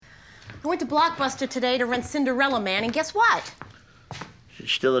I went to Blockbuster today to rent Cinderella Man, and guess what?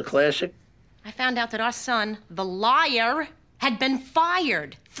 It's still a classic? I found out that our son, the liar, had been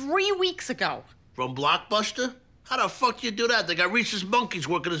fired 3 weeks ago. From Blockbuster? How the fuck you do that? They got Reese's Monkeys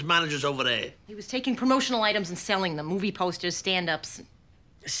working as managers over there. He was taking promotional items and selling them, movie posters, stand-ups.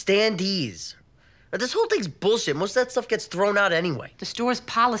 Standees. This whole thing's bullshit. Most of that stuff gets thrown out anyway. The store's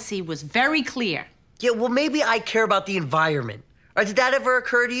policy was very clear. Yeah, well, maybe I care about the environment. All right, did that ever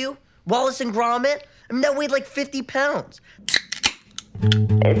occur to you? Wallace and Gromit? I mean, that weighed like 50 pounds.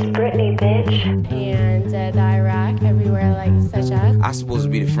 It's Britney, bitch. And Iraq, everywhere like such as. I'm supposed to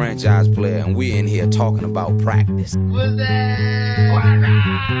be the franchise player, and we're in here talking about practice.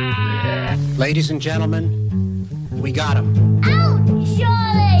 Ladies and gentlemen, we got him. Out,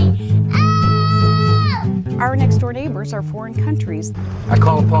 Charlie! Out! Our next door neighbors are foreign countries. I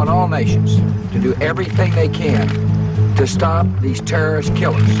call upon all nations to do everything they can to stop these terrorist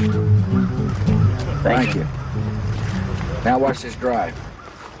killers. Thank you. Now watch this drive.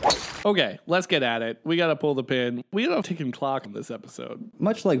 Okay, let's get at it. We gotta pull the pin. We got a ticking clock on this episode.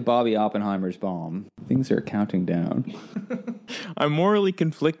 Much like Bobby Oppenheimer's bomb, things are counting down. I'm morally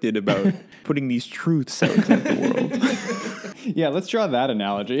conflicted about putting these truths out into the world. Yeah, let's draw that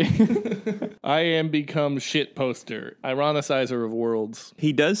analogy. I am become shit poster, ironicizer of worlds.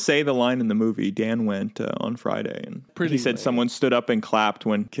 He does say the line in the movie. Dan went on Friday, and he said someone stood up and clapped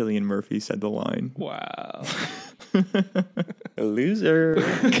when Cillian Murphy said the line. Wow. A loser.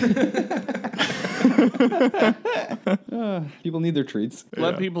 People need their treats.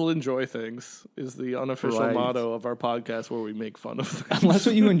 Let people enjoy things is the unofficial motto of our podcast, where we make fun of things. Unless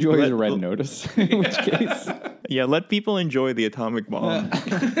what you enjoy is a red notice, in which case. Yeah, let people enjoy the atomic bomb.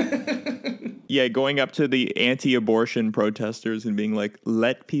 Yeah, going up to the anti-abortion protesters and being like,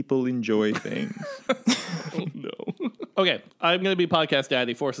 let people enjoy things. Oh, no. Okay, I'm going to be Podcast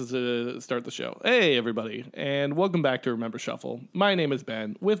Daddy, forces to start the show. Hey, everybody, and welcome back to Remember Shuffle. My name is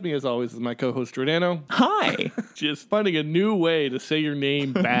Ben. With me, as always, is my co-host, Giordano. Hi. Just finding a new way to say your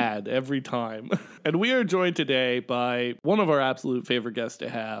name bad every time. And we are joined today by one of our absolute favorite guests to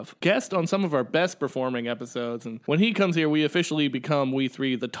have. Guest on some of our best performing episodes, and when he comes here, we officially become, we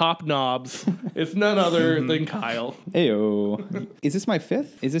three, the top knobs. It's none other than Kyle. Ayo. Is this my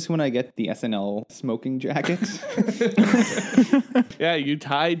fifth? Is this when I get the SNL smoking jacket? Yeah, you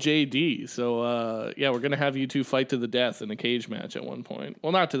tie JD. So, yeah, we're going to have you two fight to the death in a cage match at one point.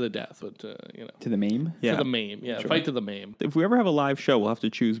 Well, not to the death, but, you know. To the maim? Yeah. To the maim, yeah. Sure. Fight to the maim. If we ever have a live show, we'll have to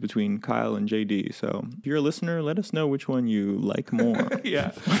choose between Kyle and JD. So if you're a listener, let us know which one you like more.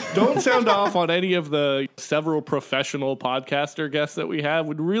 Yeah. Don't sound off on any of the several professional podcaster guests that we have.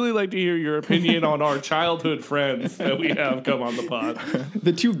 Would really like to hear your opinion on our childhood friends that we have come on the pod.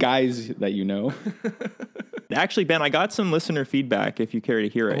 The two guys that you know. Actually, Ben, I got some listener feedback if you care to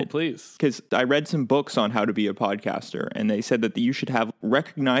hear it. Oh, please. Because I read some books on how to be a podcaster, and they said that you should have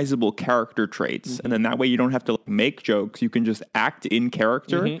recognizable character traits, and then that way you don't have to make jokes. You can just act in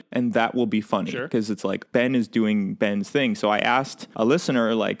character, and that will be funny. Because it's like Ben is doing Ben's thing. So I asked a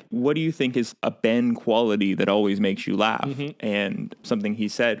listener, like, what do you think is a Ben quality that always makes you laugh? And something he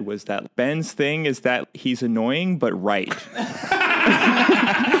said was that Ben's thing is that he's annoying, but right.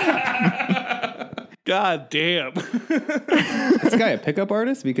 God damn. This guy a pickup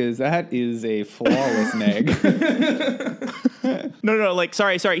artist? Because that is a flawless neg. No, like,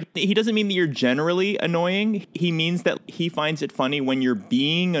 sorry. He doesn't mean that you're generally annoying. He means that he finds it funny when you're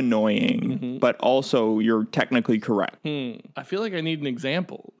being annoying, but also you're technically correct. I feel like I need an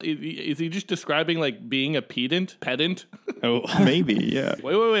example. Is he just describing, like, being a pedant? Oh, maybe, yeah.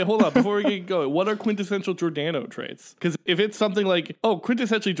 Wait, hold on. Before we get going, what are quintessential Giordano traits? Because if it's something like, oh,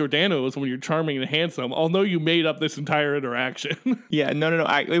 quintessentially Giordano is when you're charming and handsome, I'll know you made up this entire interaction. Yeah, no.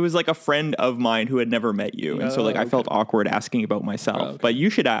 It was like a friend of mine who had never met you. And so, like, I felt awkward asking about myself. Okay. But you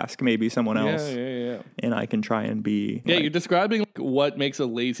should ask maybe someone else. Yeah. And I can try and be... Yeah, you're describing what makes a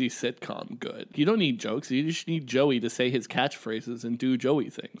lazy sitcom good. You don't need jokes. You just need Joey to say his catchphrases and do Joey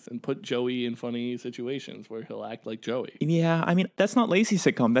things and put Joey in funny situations where he'll act like Joey. Yeah, I mean, that's not lazy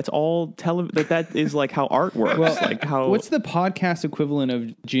sitcom. That's all that is like how art works. Well, like how... What's the podcast equivalent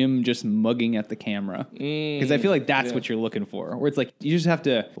of Jim just mugging at the camera? Because I feel like that's what you're looking for. Where it's like, you just have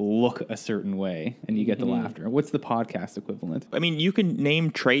to look a certain way and you get the laughter. What's the podcast equivalent? I mean, you can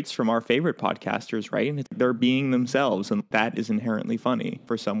name traits from our favorite podcasters, right? And they're being themselves, and that is inherently funny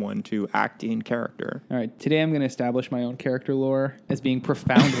for someone to act in character. All right, today I'm going to establish my own character lore as being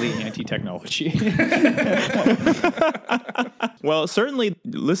profoundly anti-technology. Well, certainly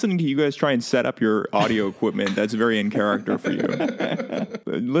listening to you guys try and set up your audio equipment, that's very in character for you.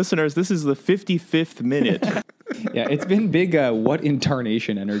 Listeners, this is the 55th minute Yeah, it's been big what in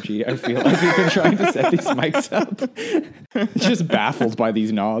tarnation energy, I feel like we've been trying to set these mics up. Just baffled by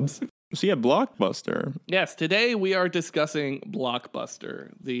these knobs. So yeah, Blockbuster. Yes, today we are discussing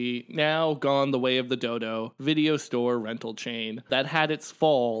Blockbuster, the now gone the way of the dodo video store rental chain that had its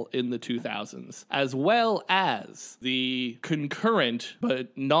fall in the 2000s, as well as the concurrent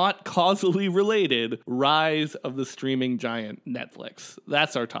but not causally related rise of the streaming giant Netflix.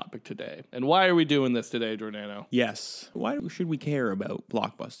 That's our topic today. And why are we doing this today, Giordano? Yes. Why should we care about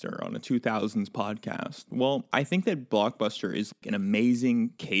Blockbuster on a 2000s podcast? Well, I think that Blockbuster is an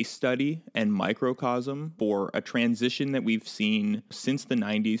amazing case study and microcosm for a transition that we've seen since the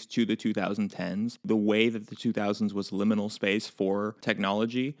 90s to the 2010s, the way that the 2000s was liminal space for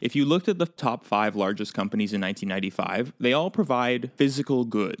technology. If you looked at the top 5 largest companies in 1995, they all provide physical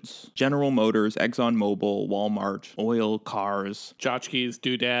goods. General Motors, ExxonMobil, Walmart, oil, cars. Tchotchkes,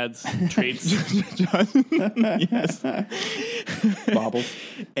 doodads, treats. Yes. Bobbles.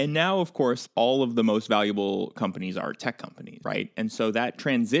 And now, of course, all of the most valuable companies are tech companies, right? And so that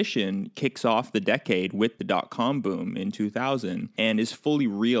transition kicks off the decade with the dot-com boom in 2000 and is fully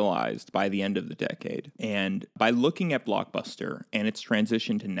realized by the end of the decade. And by looking at Blockbuster and its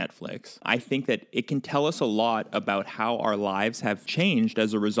transition to Netflix, I think that it can tell us a lot about how our lives have changed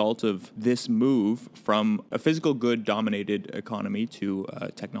as a result of this move from a physical good dominated economy to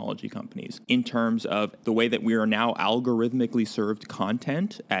technology companies, in terms of the way that we are now algorithmically served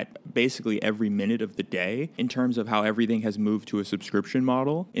content at basically every minute of the day, in terms of how everything has moved to a subscription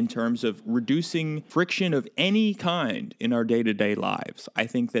model, in terms of reducing friction of any kind in our day-to-day lives. I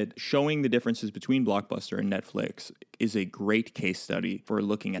think that showing the differences between Blockbuster and Netflix is a great case study for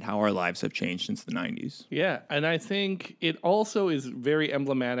looking at how our lives have changed since the 90s. Yeah, and I think it also is very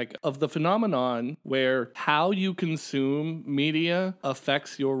emblematic of the phenomenon where how you consume media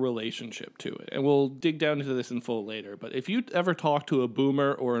affects your relationship to it. And we'll dig down into this in full later, but if you ever talk to a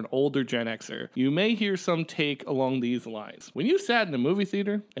boomer or an older Gen Xer, you may hear some take along these lines. When you sat in a movie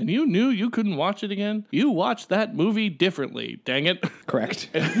theater and you knew you couldn't watch it again, you watched that movie differently, dang it. Correct.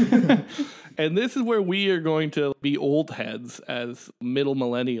 And this is where we are going to be old heads as middle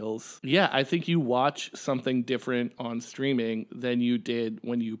millennials. Yeah, I think you watch something different on streaming than you did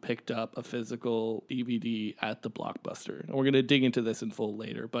when you picked up a physical DVD at the Blockbuster. And we're going to dig into this in full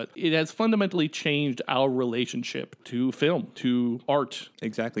later, but it has fundamentally changed our relationship to film, to art.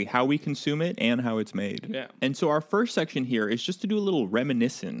 Exactly. How we consume it and how it's made. Yeah. And so our first section here is just to do a little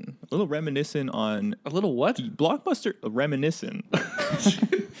reminiscent on... A little what? Blockbuster reminiscent.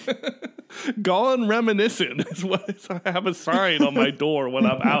 Gone reminiscent is what I have a sign on my door when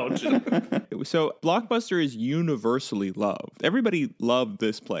I'm out. So Blockbuster is universally loved. Everybody loved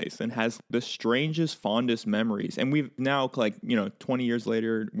this place and has the strangest, fondest memories. And we've now, 20 years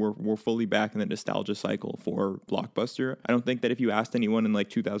later, we're fully back in the nostalgia cycle for Blockbuster. I don't think that if you asked anyone in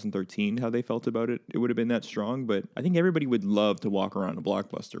 2013 how they felt about it, it would have been that strong. But I think everybody would love to walk around a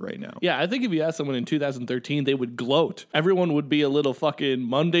Blockbuster right now. Yeah, I think if you asked someone in 2013, they would gloat. Everyone would be a little fucking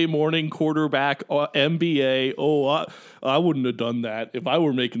Monday morning quarterback MBA. Oh, I wouldn't have done that if I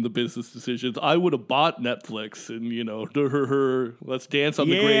were making the business decisions. I would have bought Netflix and, let's dance on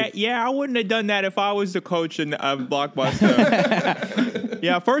the grave. Yeah, I wouldn't have done that if I was the coach of Blockbuster.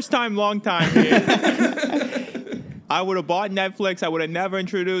 Yeah, first time, long time, dude. I would have bought Netflix. I would have never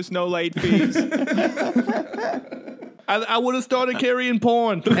introduced no late fees. I would have started carrying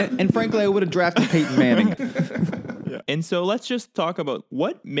porn. and frankly, I would have drafted Peyton Manning. And so let's just talk about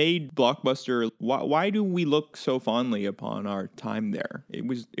what made Blockbuster. Why do we look so fondly upon our time there?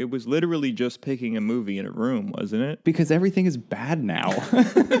 It was literally just picking a movie in a room, wasn't it? Because everything is bad now.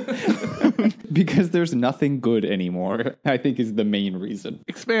 Because there's nothing good anymore, I think is the main reason.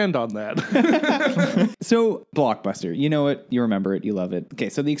 Expand on that. So, Blockbuster, you know it, you remember it, you love it. Okay,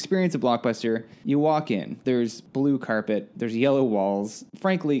 so the experience of Blockbuster, you walk in, there's blue carpet, there's yellow walls,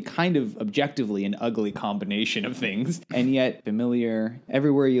 frankly, kind of objectively an ugly combination of things, and yet familiar.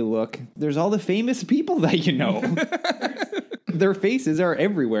 Everywhere you look, there's all the famous people that you know. Their faces are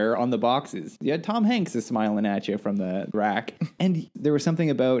everywhere on the boxes. Yeah, Tom Hanks is smiling at you from the rack. And there was something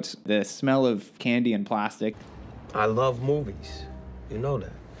about the smell of candy and plastic. I love movies. You know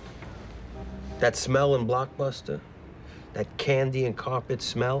that. That smell in Blockbuster, that candy and carpet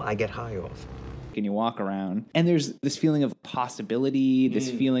smell, I get high off. and you walk around, and there's this feeling of possibility, this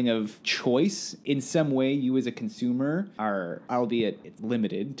feeling of choice. In some way, you as a consumer are, albeit it's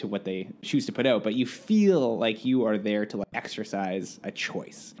limited to what they choose to put out, but you feel like you are there to like exercise a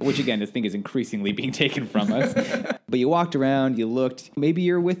choice, which again, I think is increasingly being taken from us. But you walked around, you looked, maybe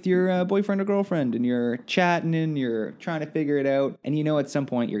you're with your boyfriend or girlfriend and you're chatting and you're trying to figure it out. And you know, at some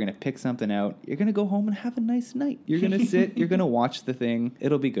point you're going to pick something out. You're going to go home and have a nice night. You're going to sit, you're going to watch the thing.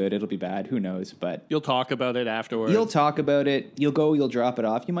 It'll be good. It'll be bad. Who knows? But you'll talk about it afterwards. You'll talk about it. You'll go, you'll drop it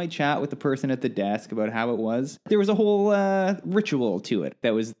off. You might chat with the person at the desk about how it was. There was a whole ritual to it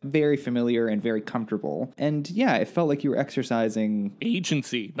that was very familiar and very comfortable. And yeah, it felt like you were exercising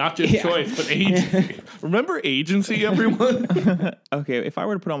agency, not just choice, but agency. Remember agency, everyone? Okay, if I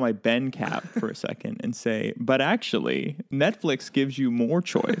were to put on my Ben cap for a second and say, but actually, Netflix gives you more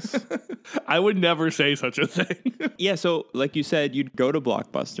choice. I would never say such a thing. Yeah, so like you said, you'd go to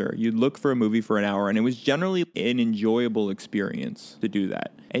Blockbuster, you'd look for a movie for an hour, and it was generally an enjoyable experience to do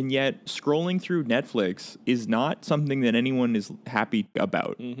that. And yet, scrolling through Netflix is not something that anyone is happy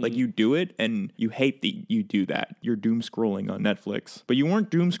about. Like, you do it, and you hate that you do that. You're doom scrolling on Netflix. But you weren't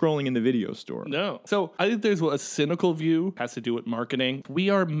doom scrolling in the video store. No. So I think there's a cynical view, has to do with marketing. We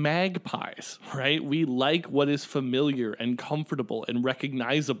are magpies, right? We like what is familiar and comfortable and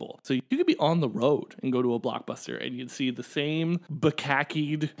recognizable. So you could be on the road and go to a Blockbuster, and you'd see the same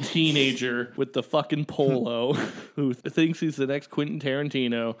bekakied teenager with the fucking polo who thinks he's the next Quentin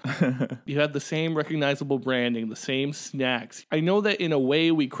Tarantino. You have the same recognizable branding, the same snacks. I know that in a way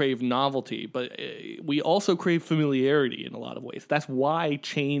we crave novelty, but we also crave familiarity in a lot of ways. That's why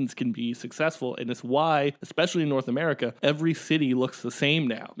chains can be successful, and it's why, especially in North America, every city looks the same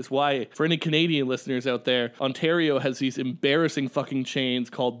now. It's why, for any Canadian listeners out there, Ontario has these embarrassing fucking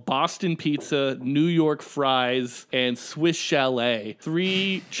chains called Boston Pizza, New York Fries, and Swiss Chalet.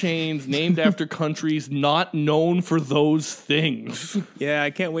 3 chains named after countries not known for those things. Yeah,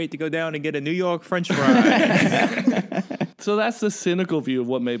 I can't wait to go down and get a New York French fry. So that's the cynical view of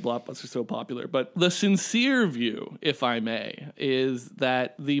what made Blockbuster so popular. But the sincere view, if I may, is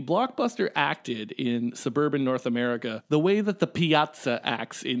that the Blockbuster acted in suburban North America the way that the Piazza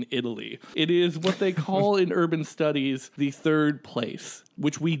acts in Italy. It is what they call in urban studies the third place,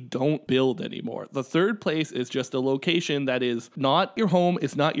 which we don't build anymore. The third place is just a location that is not your home,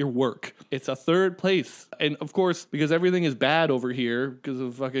 it's not your work. It's a third place. And of course, because everything is bad over here because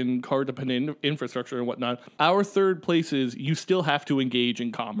of fucking car-dependent infrastructure and whatnot, our third place is you still have to engage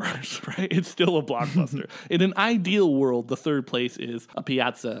in commerce, right? It's still a Blockbuster. In an ideal world, the third place is a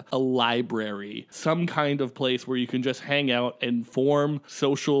piazza, a library, some kind of place where you can just hang out and form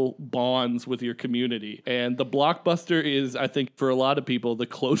social bonds with your community. And the Blockbuster is, I think, for a lot of people, the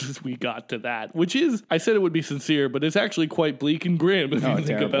closest we got to that, which is, I said it would be sincere, but it's actually quite bleak and grim if you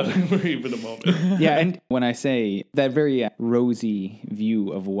think about it for even a moment. Yeah, and when I say that very rosy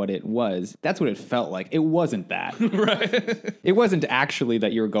view of what it was, that's what it felt like. It wasn't that. Right. It wasn't actually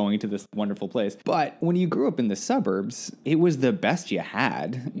that you were going to this wonderful place. But when you grew up in the suburbs, it was the best you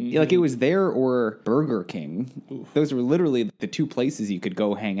had. Like, it was there or Burger King. Oof. Those were literally the 2 places you could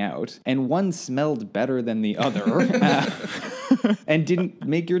go hang out. And one smelled better than the other. And didn't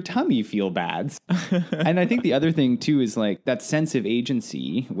make your tummy feel bad. And I think the other thing, too, is like that sense of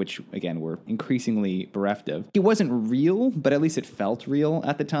agency, which, again, we're increasingly bereft of. It wasn't real, but at least it felt real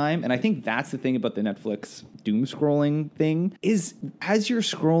at the time. And I think that's the thing about the Netflix doom scrolling thing, is as you're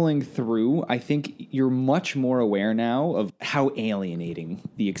scrolling through, I think you're much more aware now of how alienating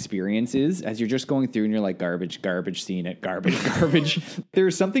the experience is as you're just going through and you're like, garbage, garbage, seeing it, garbage, garbage.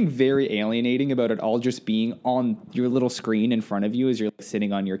 There's something very alienating about it all just being on your little screen in front of you as you're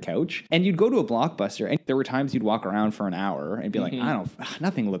sitting on your couch. And you'd go to a Blockbuster, and there were times you'd walk around for an hour and be like,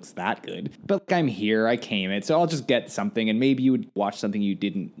 nothing looks that good. But like, I'm here, I came it, so I'll just get something, and maybe you would watch something you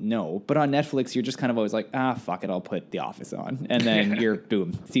didn't know. But on Netflix, you're just kind of always like, fuck it, I'll put The Office on. And then you're,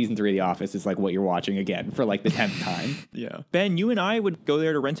 boom, season 3 of The Office is like what you're watching again for like the 10th time. Yeah. Ben, you and I would go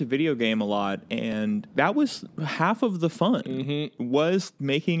there to rent a video game a lot, and that was half of the fun, was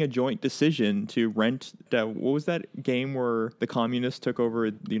making a joint decision to rent, what was that game where the communists took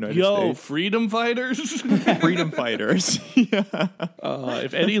over the United States? Freedom Fighters? Freedom Fighters. Yeah.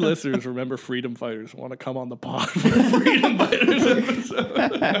 If any listeners remember Freedom Fighters, want to come on the pod for Freedom Fighters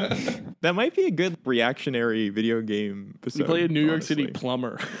episode. That might be a good reactionary video game episode. You play a New York City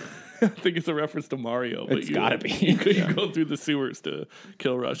plumber. I think it's a reference to Mario. But it's gotta be. You go through the sewers to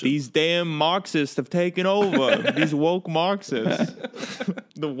kill Russians. These damn Marxists have taken over. These woke Marxists.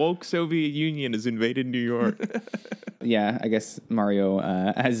 The woke Soviet Union has invaded New York. Yeah, I guess Mario,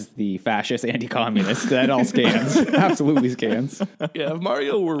 as the fascist anti-communist, that all scans. Absolutely scans. Yeah, if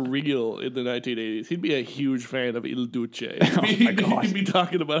Mario were real in the 1980s, he'd be a huge fan of Il Duce. Oh my God. He'd be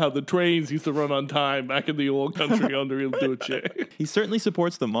talking about how the trains used to run on time back in the old country under Il Duce. He certainly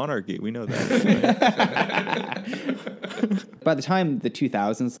supports the monarchy. We know that. By the time the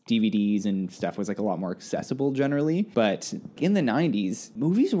 2000s, DVDs and stuff was like a lot more accessible generally. But in the 90s,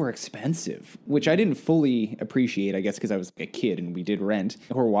 movies were expensive, which I didn't fully appreciate, I guess, because I was a kid and we did rent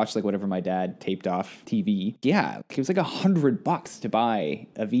or watch like whatever my dad taped off TV. Yeah, it was like $100 to buy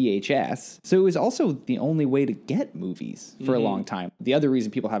a VHS. So it was also the only way to get movies for a long time. The other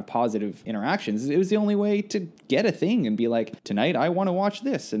reason people have positive interactions is it was the only way to get a thing and be like, tonight I want to watch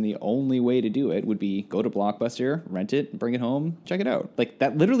this. And the only way to do it would be go to Blockbuster, rent it, bring it home, check it out. Like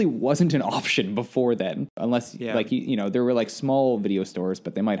that literally wasn't an option before then, unless like, you know, there were like small video stores,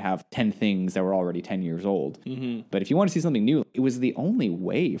 but they might have 10 things that were already 10 years old. But if you want to see something new, it was the only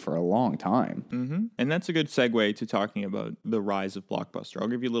way for a long time. And that's a good segue to talking about the rise of Blockbuster. I'll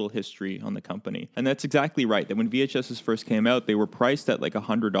give you a little history on the company. And that's exactly right, that when VHSs first came out, they were priced at like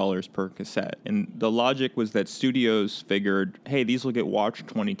 $100 per cassette. And the logic was that studios figured, hey, these will get watched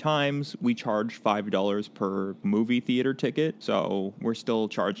 20 times. We charge $5 per movie theater ticket. So we're still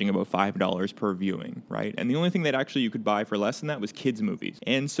charging about $5 per viewing, right? And the only thing that actually you could buy for less than that was kids' movies.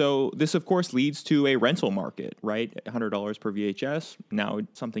 And so this, of course, leads to a rental market, right? $100 per VHS. Now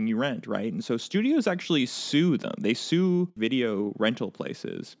it's something you rent, right? And so studios actually sue them. They sue video rental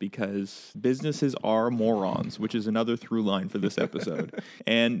places because businesses are morons, which is another through line for this episode.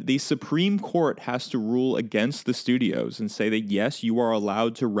 And the Supreme Court has to rule against the studios and say that, yes, you are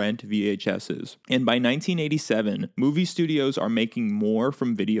allowed to rent VHSs. And by 1987, movie studios are making more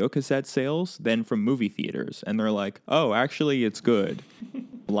from video cassette sales than from movie theaters. And they're like, oh, actually, it's good.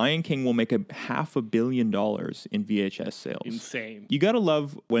 Lion King will make $500 million in VHS sales. Insane. You gotta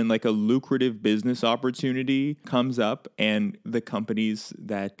love when like a lucrative business opportunity comes up and the companies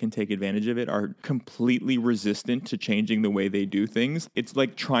that can take advantage of it are completely resistant to changing the way they do things. It's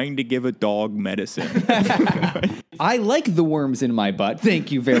like trying to give a dog medicine. I like the worms in my butt.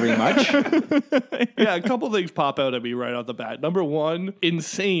 Thank you very much. Yeah, a couple things pop out at me right off the bat. Number one,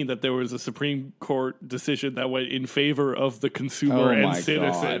 insane that there was a Supreme Court decision that went in favor of the consumer and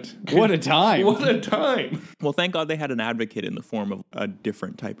citizen. What a time. What a time. Well, thank God they had an advocate in the form of a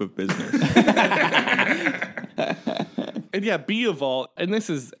different type of business. And yeah, be a vault. And this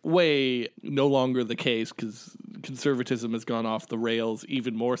is way no longer the case because conservatism has gone off the rails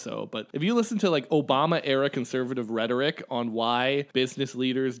even more so. But if you listen to like Obama era conservative rhetoric on why business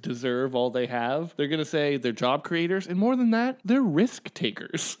leaders deserve all they have, they're going to say they're job creators. And more than that, they're risk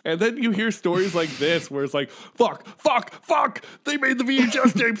takers. And then you hear stories like this where it's like, fuck, they made the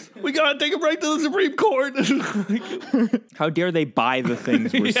VHS tapes. We got to take them right to the Supreme Court. How dare they buy the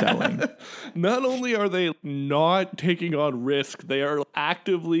things we're selling? Not only are they not taking on risk, they are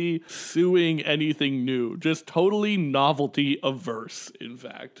actively suing anything new. Just totally novelty averse, in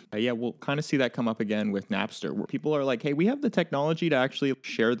fact. Yeah, we'll kind of see that come up again with Napster, where people are like, hey, we have the technology to actually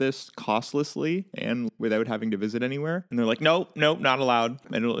share this costlessly and without having to visit anywhere. And they're like, nope, not allowed.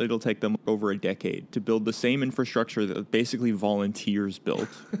 And it'll take them over a decade to build the same infrastructure that basically volunteers built.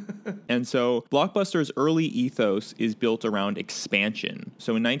 And so Blockbuster's early ethos is built around expansion.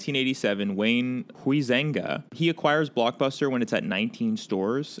 So in 1987, Wayne Huizenga, he acquires Blockbuster when it's at 19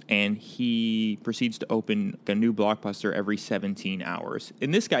 stores, and he proceeds to open a new Blockbuster every 17 hours.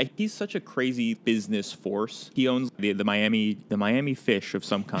 And this guy, he's such a crazy business force. He owns the Miami Fish of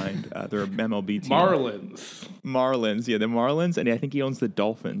some kind. They're MLB team. Marlins, yeah, the Marlins, and I think he owns the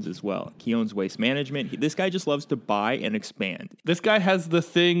Dolphins as well. He owns Waste Management. This guy just loves to buy and expand. This guy has the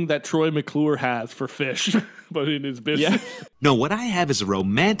thing that Troy McClure has for fish, but in his business. Yeah. No, what I have is a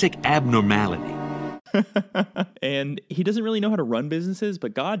romantic abnormality. And he doesn't really know how to run businesses,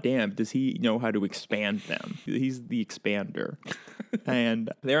 but goddamn, does he know how to expand them. He's the expander. And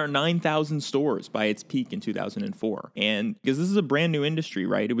there are 9,000 stores by its peak in 2004. And because this is a brand new industry,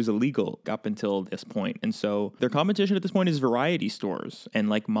 right? It was illegal up until this point. And so their competition at this point is variety stores and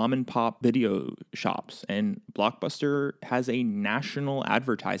like mom and pop video shops. And Blockbuster has a national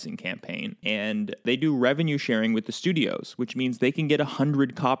advertising campaign, and they do revenue sharing with the studios, which means they can get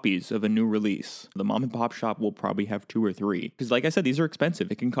 100 copies of a new release. The mom mom and pop shop will probably have 2 or 3. Because like I said, these are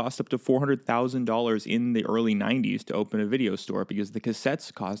expensive. It can cost up to $400,000 in the early 90s to open a video store because the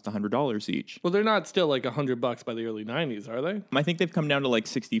cassettes cost $100 each. Well, they're not still like $100 by the early 90s, are they? I think they've come down to like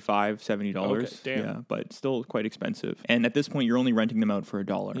 $65, $70. Okay, damn. Yeah, but still quite expensive. And at this point, you're only renting them out for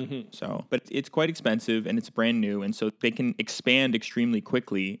 $1. So, but it's quite expensive and it's brand new. And so they can expand extremely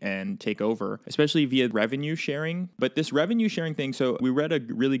quickly and take over, especially via revenue sharing. But this revenue sharing thing, so we read a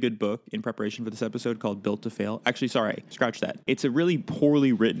really good book in preparation for this episode called Built to Fail. Actually, sorry, scratch that. It's a really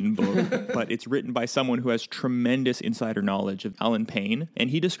poorly written book, but it's written by someone who has tremendous insider knowledge of Alan Payne. And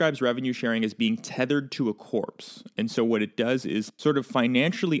he describes revenue sharing as being tethered to a corpse. And so what it does is sort of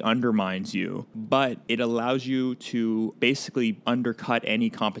financially undermines you, but it allows you to basically undercut any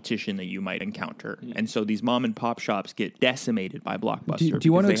competition that you might encounter. And so these mom and pop shops get decimated by Blockbuster. Do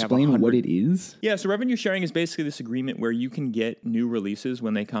you want to explain what it is? Yeah, so revenue sharing is basically this agreement where you can get new releases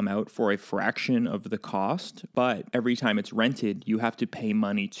when they come out for a fraction of the cost, but every time it's rented, you have to pay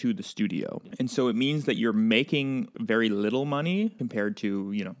money to the studio. And so it means that you're making very little money compared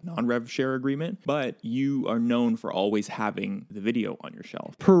to, non-rev share agreement, but you are known for always having the video on your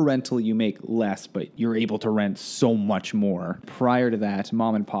shelf. Per rental, you make less, but you're able to rent so much more. Prior to that,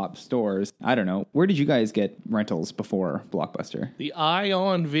 mom and pop stores, I don't know. Where did you guys get rentals before Blockbuster? The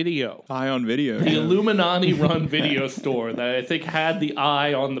Ion Video. Ion Video. The Illuminati-run video store that I think had the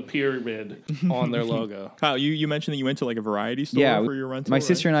eye on the pyramid on their logo. Kyle, you mentioned that you went to like a variety store for your rental. My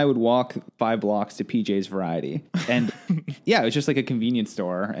sister and I would walk 5 blocks to PJ's Variety. And yeah, it was just like a convenience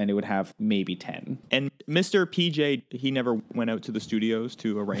store, and it would have maybe 10. And Mr. PJ, he never went out to the studios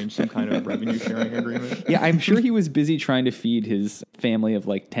to arrange some kind of revenue sharing agreement. Yeah, I'm sure he was busy trying to feed his family of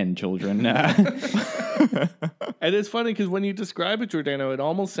like 10 children. And it's funny because when you describe it, Giordano, it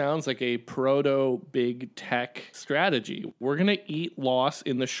almost sounds like a proto big tech strategy. We're going to eat loss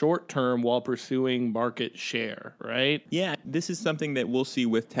in the short term while pursuing market share, right? Yeah, this is something that we'll see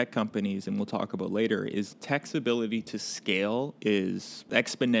with tech companies, and we'll talk about later, is tech's ability to scale is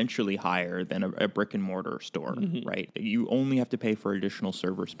exponentially higher than a brick and mortar store, right? You only have to pay for additional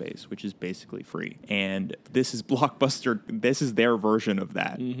server space, which is basically free. And this is Blockbuster. This is their version of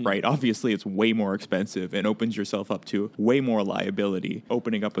that, right? Obviously, it's way more expensive and opens yourself up to way more liability,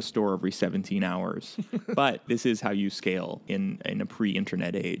 opening up a store every 17 hours. But this is how you scale in a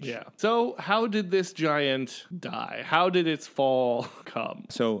pre-internet age. Yeah. So how did this giant die? How did its fall come?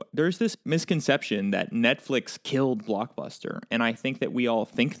 So there's this misconception that Netflix killed Blockbuster. And I think that we all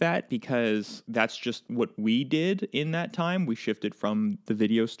think that because that's just what we did in that time. We shifted from the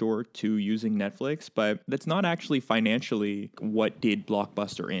video store to using Netflix, but that's not actually financially what did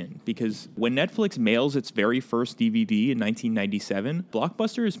Blockbuster in. Because when Netflix mails its very first DVD in 1997,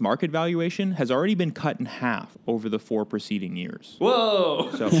 Blockbuster's market valuation has already been cut in half over the 4 preceding years. Whoa!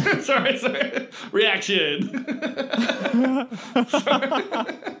 So, sorry. Reaction.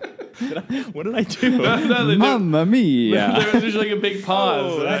 What did I do? Mamma mia. There was just like a big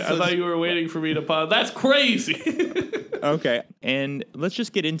pause. I thought you were waiting for me to pause. That's crazy. Okay, and let's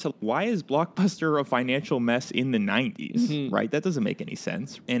just get into why is Blockbuster a financial mess in the 90s, right? That doesn't make any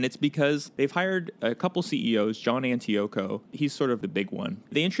sense. And it's because they've hired a couple CEOs, John Antioco, he's sort of the big one.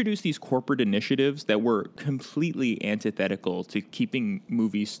 They introduced these corporate initiatives that were completely antithetical to keeping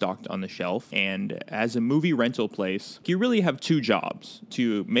movies stocked on the shelf. And as a movie rental place, you really have 2 jobs: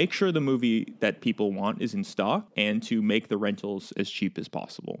 to make sure the movie that people want is in stock and to make the rentals as cheap as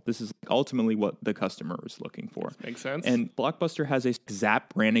possible. This is ultimately what the customer is looking for. Makes sense. And Blockbuster has a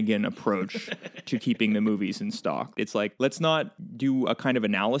Zap Brannigan approach to keeping the movies in stock. It's like, let's not do a kind of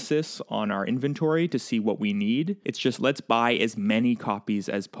analysis on our inventory to see what we need. It's just, let's buy as many copies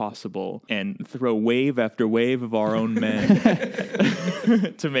as possible and throw wave after wave of our own men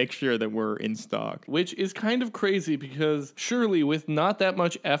to make sure that we're in stock. Which is kind of crazy because surely with not that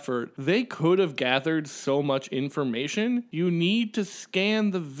much effort, they could have gathered so much information. You need to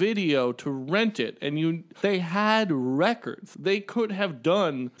scan the video to rent it. And they had records. They could have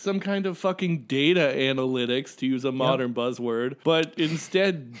done some kind of fucking data analytics, to use a modern buzzword, but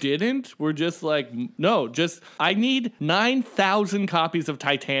instead didn't. We're just like, no, I need 9,000 copies of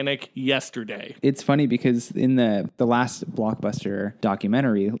Titanic yesterday. It's funny because in the last Blockbuster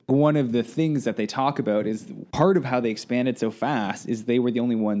documentary, one of the things that they talk about is part of how they expanded so fast is they were the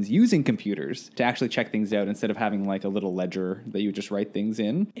only ones using computers to actually check things out instead of having like a little ledger that you would just write things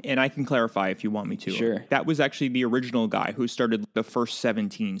in. And I can clarify if you want me to. Sure. That was actually the original original guy who started the first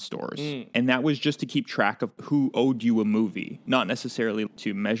 17 stores. And that was just to keep track of who owed you a movie, not necessarily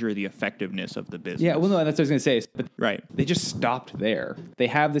to measure the effectiveness of the business. Yeah, well, no, that's what I was going to say. But right. They just stopped there. They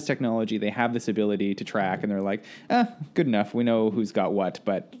have this technology, they have this ability to track, and they're like, good enough. We know who's got what,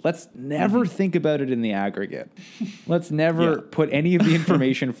 but let's never think about it in the aggregate. Let's never put any of the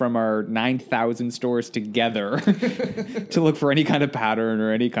information from our 9,000 stores together to look for any kind of pattern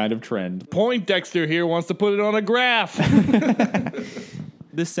or any kind of trend. Poindexter here wants to put it on a graph.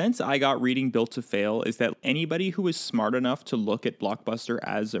 The sense I got reading Built to Fail is that anybody who is smart enough to look at Blockbuster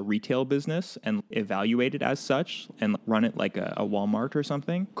as a retail business and evaluate it as such and run it like a Walmart or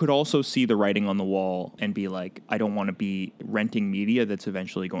something could also see the writing on the wall and be like, I don't want to be renting media that's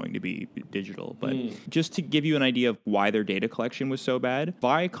eventually going to be digital. But just to give you an idea of why their data collection was so bad,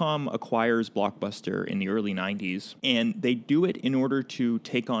 Viacom acquires Blockbuster in the early 90s, and they do it in order to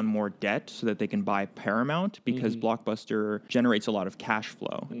take on more debt so that they can buy Paramount because Blockbuster generates a lot of cash flow.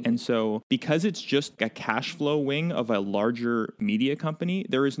 And so because it's just a cash flow wing of a larger media company,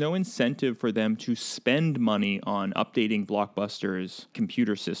 there is no incentive for them to spend money on updating Blockbuster's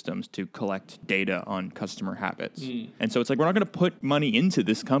computer systems to collect data on customer habits. And so it's like, we're not going to put money into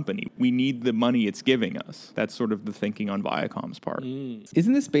this company. We need the money it's giving us. That's sort of the thinking on Viacom's part.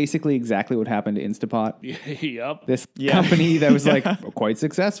 Isn't this basically exactly what happened to Instapot? Yep. This company that was like quite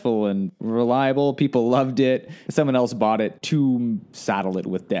successful and reliable. People loved it. Someone else bought it to saddle it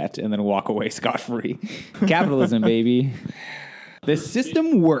with debt and then walk away scot-free. Capitalism, baby. This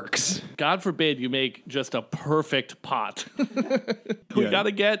system works. God forbid you make just a perfect pot. We got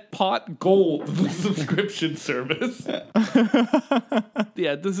to get Pot Gold, the subscription service.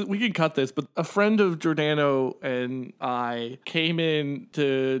 We can cut this, but a friend of Giordano and I came in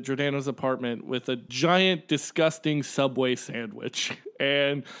to Giordano's apartment with a giant, disgusting Subway sandwich.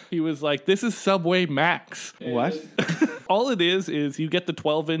 And he was like, this is Subway Max. What? All it is you get the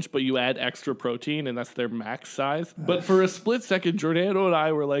 12-inch, but you add extra protein, and that's their max size. But for a split second, Giordano and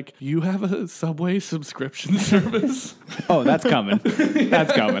I were like, you have a Subway subscription service? Oh, that's coming.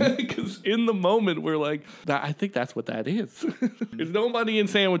 That's coming. Because in the moment, we're like, I think that's what that is. There's no money in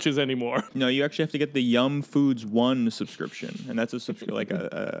sandwiches anymore. No, you actually have to get the Yum Foods One subscription. And that's a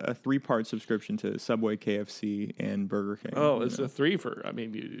 3-part subscription to Subway, KFC, and Burger King. Oh, it's a 3 for... I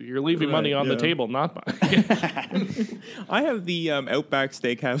mean, you're leaving money on the table, not mine. I have the Outback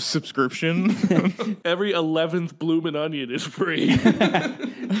Steakhouse subscription. Every 11th bloomin' onion is free.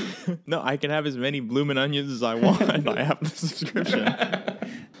 No, I can have as many bloomin' onions as I want. I have the subscription.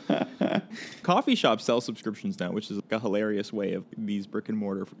 Coffee shops sell subscriptions now, which is like a hilarious way of these brick and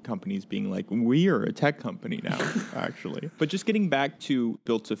mortar companies being like, we are a tech company now, actually. But just getting back to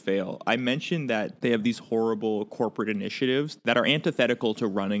Built to Fail, I mentioned that they have these horrible corporate initiatives that are antithetical to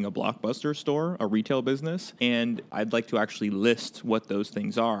running a Blockbuster store, a retail business. And I'd like to actually list what those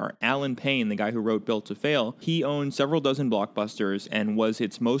things are. Alan Payne, the guy who wrote Built to Fail, he owned several dozen Blockbusters and was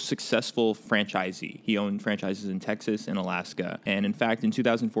its most successful franchisee. He owned franchises in Texas and Alaska. And in fact, in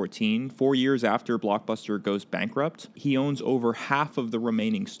 2014, 4 years after Blockbuster goes bankrupt, he owns over half of the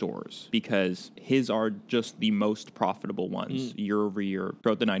remaining stores because his are just the most profitable ones year over year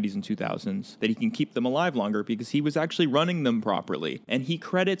throughout the 90s and 2000s, that he can keep them alive longer because he was actually running them properly. And he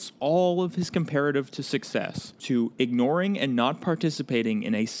credits all of his comparative to success to ignoring and not participating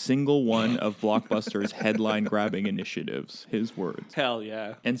in a single one of Blockbuster's headline-grabbing initiatives. His words. Hell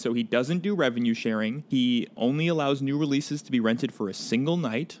yeah. And so he doesn't do revenue sharing. He only allows new releases to be rented for a single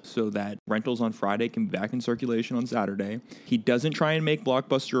night so that rentals on Friday can be back in circulation on Saturday. He doesn't try and make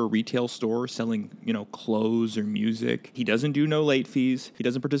Blockbuster a retail store selling, clothes or music. He doesn't do no late fees. He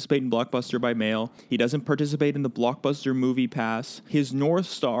doesn't participate in Blockbuster by mail. He doesn't participate in the Blockbuster Movie Pass. His North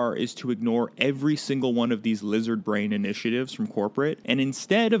Star is to ignore every single one of these lizard brain initiatives from corporate. And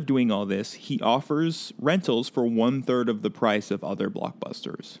instead of doing all this, he offers rentals for 1/3 of the price of other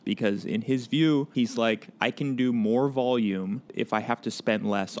Blockbusters. Because in his view, he's like, I can do more volume if I have to spend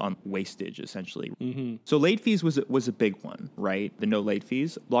less on wastage, essentially. So late fees was a big one, right? The no late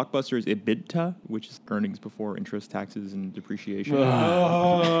fees. Blockbuster's EBITDA, which is earnings before interest, taxes, and depreciation.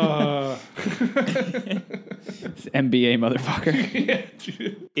 MBA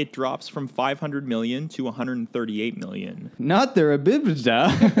motherfucker. It drops from 500 million to 138 million. Not their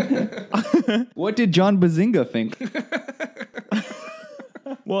EBITDA. What did John Bazinga think?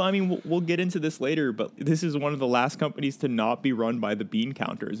 Well, I mean, we'll get into this later, but this is one of the last companies to not be run by the bean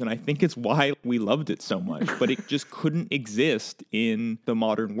counters. And I think it's why we loved it so much. But it just couldn't exist in the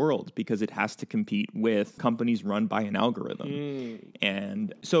modern world because it has to compete with companies run by an algorithm.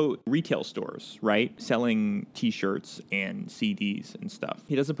 And so retail stores, right? Selling T-shirts and CDs and stuff.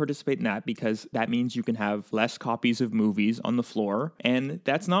 He doesn't participate in that because that means you can have less copies of movies on the floor. And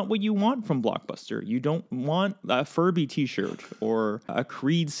that's not what you want from Blockbuster. You don't want a Furby T-shirt or a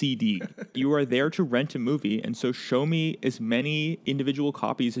Creed CD. You are there to rent a movie, and so show me as many individual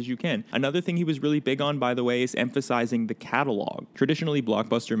copies as you can. Another thing he was really big on, by the way, is emphasizing the catalog. Traditionally,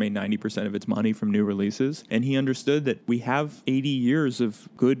 Blockbuster made 90% of its money from new releases, and he understood that we have 80 years of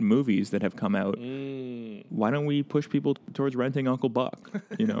good movies that have come out. Why don't we push people towards renting Uncle Buck?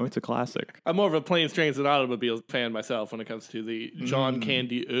 You know, it's a classic. I'm more of a Planes, Trains, and Automobiles fan myself when it comes to the John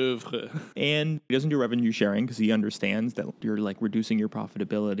Candy oeuvre. And he doesn't do revenue sharing because he understands that you're like reducing your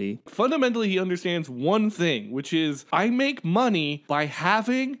profitability. Fundamentally, he understands one thing, which is I make money by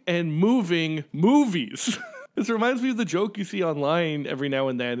having and moving movies. This reminds me of the joke you see online every now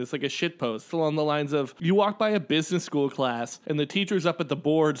and then. It's like a shitpost along the lines of you walk by a business school class and the teacher's up at the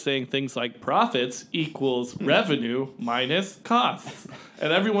board saying things like profits equals revenue minus costs.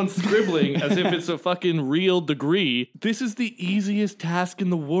 And everyone's scribbling as if it's a fucking real degree. This is the easiest task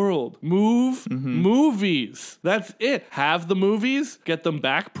in the world. Move movies. That's it. Have the movies, get them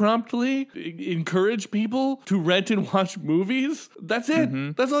back promptly, encourage people to rent and watch movies. That's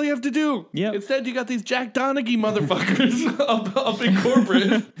it. That's all you have to do. Yep. Instead, you got these Jack Donaghy motherfuckers up in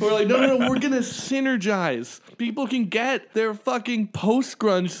corporate who are like, no, we're going to synergize. People can get their fucking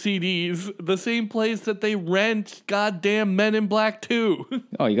post-grunge CDs the same place that they rent goddamn Men in Black 2.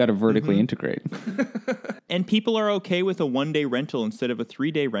 Oh, you got to vertically integrate. And people are okay with a 1-day rental instead of a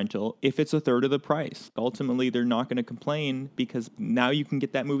 3-day rental if it's a third of the price. Ultimately, they're not going to complain because now you can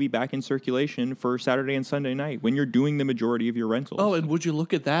get that movie back in circulation for Saturday and Sunday night when you're doing the majority of your rentals. Oh, and would you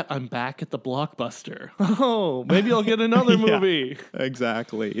look at that? I'm back at the Blockbuster. Oh, maybe I'll get another movie.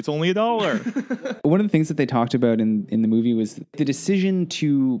 Exactly. It's only $1. One of the things that they talked about in the movie was the decision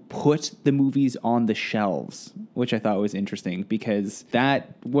to put the movies on the shelves, which I thought was interesting because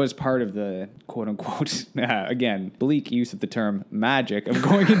that was part of the quote unquote, again, bleak use of the term magic of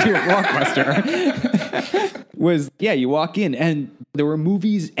going into a Blockbuster. Was, you walk in and there were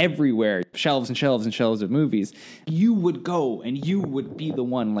movies everywhere, shelves and shelves and shelves of movies. You would go and you would be the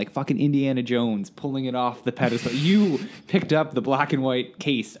one, like fucking Indiana Jones, pulling it off the pedestal. You picked up the black and white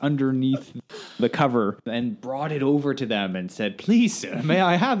case underneath the cover and brought it over to them and said, please, sir, may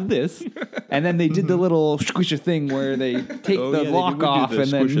I have this? And then they did the little squisher thing where they take the lock off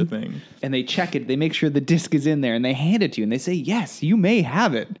and they check it. They make sure the disc is in there and they hand it to you and they say, yes, you may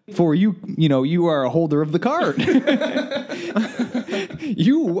have it, for you are a holder of the card.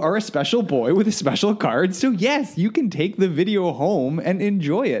 You are a special boy with a special card, so yes, you can take the video home and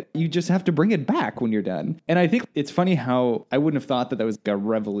enjoy it. You just have to bring it back when you're done. And I think it's funny how I wouldn't have thought that was a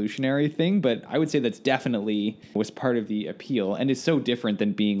revolutionary thing, but I would say that's definitely was part of the appeal and is so different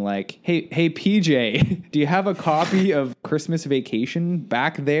than being like, hey PJ, do you have a copy of Christmas Vacation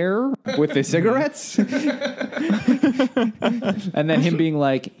back there with the cigarettes? And then him being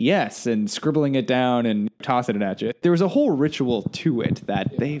like, yes, and scribbling it down and tossing it at you. There was a whole ritual to it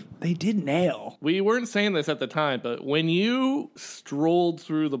that they did nail. We weren't saying this at the time, but when you strolled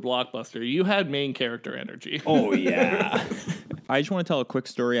through the Blockbuster, you had main character energy. Oh, yeah. I just want to tell a quick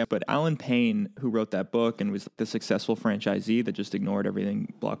story, but Alan Payne, who wrote that book and was the successful franchisee that just ignored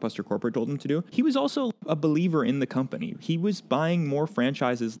everything Blockbuster Corporate told him to do, he was also a believer in the company. He was buying more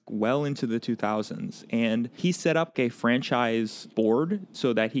franchises well into the 2000s, and he set up a franchise board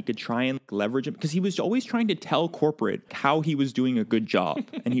so that he could try and leverage it, because he was always trying to tell corporate how he was doing a good job.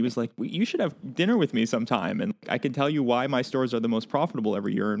 And he was like, you should have dinner with me sometime, and I can tell you why my stores are the most profitable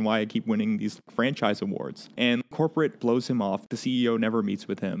every year and why I keep winning these franchise awards. And corporate blows him off. The CEO never meets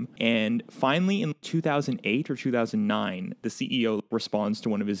with him. And finally, in 2008 or 2009, the CEO responds to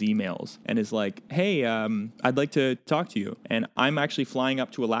one of his emails and is like, hey, I'd like to talk to you. And I'm actually flying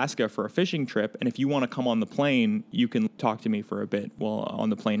up to Alaska for a fishing trip. And if you want to come on the plane, you can talk to me for a bit while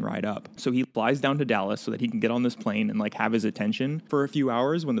on the plane ride up. So he flies down to Dallas so that he can get on this plane and like have his attention for a few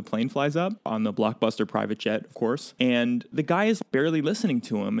hours when the plane flies up on the Blockbuster private jet, of course. And the guy is barely listening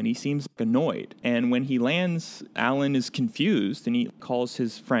to him and he seems annoyed. And when he lands, Alan is confused and he calls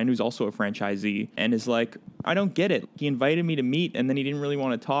his friend who's also a franchisee and is like, I don't get it. He invited me to meet and then he didn't really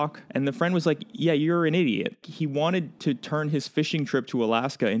want to talk. And the friend was like, yeah, you're an idiot. He wanted to turn his fishing trip to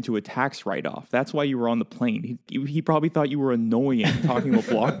Alaska into a tax write-off. That's why you were on the plane. He probably thought you were annoying talking about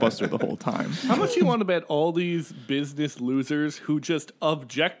Blockbuster the whole time. How much you want to bet all these business losers who just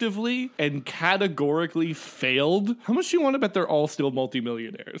objectively and categorically failed? How much you want to bet they're all still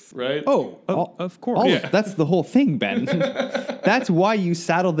multimillionaires, right? Of course. That's the whole thing, Ben. That's why you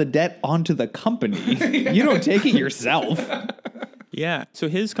saddle the debt onto the company. You don't take it yourself. Yeah. So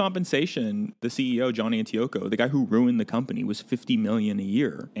his compensation, the CEO, John Antioco, the guy who ruined the company, was $50 million a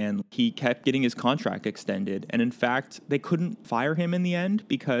year. And he kept getting his contract extended. And in fact, they couldn't fire him in the end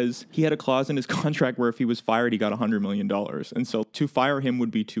because he had a clause in his contract where if he was fired, he got $100 million. And so to fire him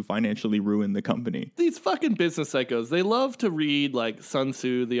would be to financially ruin the company. These fucking business psychos, they love to read like Sun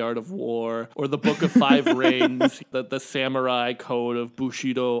Tzu, The Art of War, or the Book of Five Rings, the samurai code of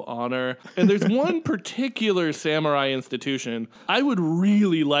Bushido honor. And there's one particular samurai institution I would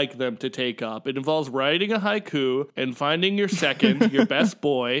really like them to take up. It involves writing a haiku and finding your second, your best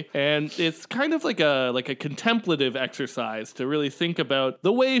boy, and it's kind of like a contemplative exercise to really think about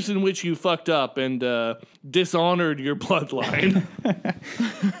the ways in which you fucked up and dishonored your bloodline.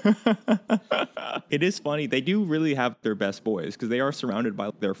 It is funny. They do really have their best boys because they are surrounded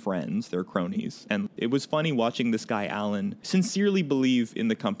by their friends, their cronies. And it was funny watching this guy, Alan, sincerely believe in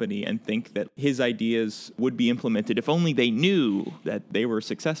the company and think that his ideas would be implemented if only they knew that they were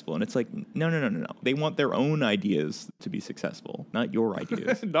successful. And it's like, no. They want their own ideas to be successful, not your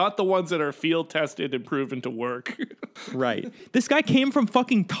ideas. Not the ones that are field tested and proven to work. Right. This guy came from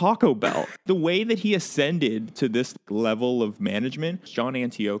fucking Taco Bell. The way that he ascended to this level of management, John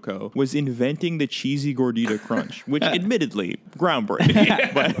Antioco, was inventing the cheesy gordita crunch, which admittedly,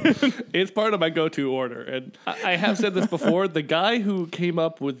 groundbreaking. But it's part of my go-to order. And I have said this before, the guy who came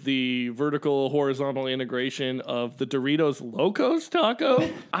up with the vertical horizontal integration of the Doritos Locos taco,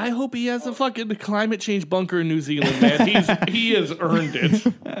 I hope he has a fucking climate change bunker in New Zealand, man. He has earned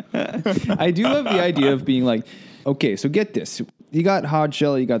it. I do love the idea of being like, okay, so get this. You got hard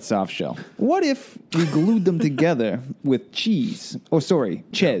shell, you got soft shell. What if we glued them together with cheese? Oh, sorry,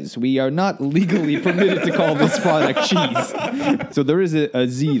 ches. We are not legally permitted to call this product cheese. So there is a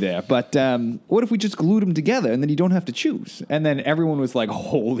Z there. But what if we just glued them together and then you don't have to choose? And then everyone was like,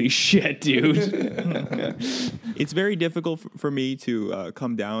 holy shit, dude. It's very difficult for me to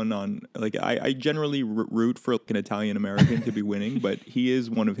come down on, like, I generally root for an Italian American to be winning, but he is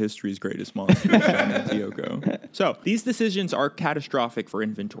one of history's greatest monsters, John Antioco. So these decisions are catastrophic for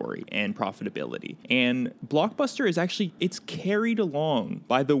inventory and profitability. And Blockbuster is actually, it's carried along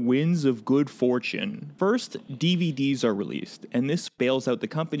by the winds of good fortune. First, DVDs are released, and this bails out the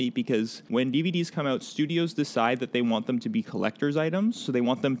company because when DVDs come out, studios decide that they want them to be collector's items, so they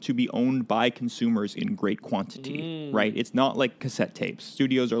want them to be owned by consumers in great quantity, right? It's not like cassette tapes.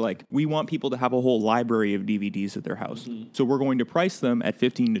 Studios are like, we want people to have a whole library of DVDs at their house, so we're going to price them at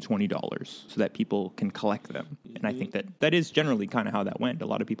 $15 to $20 so that people can collect them. And I think that is generally kind of how that went. A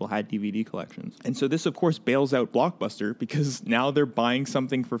lot of people had DVD collections. And so this, of course, bails out Blockbuster because now they're buying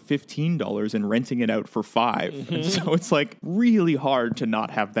something for $15 and renting it out for $5. And so it's like really hard to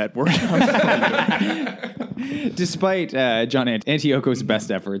not have that work out. Despite John Antioco's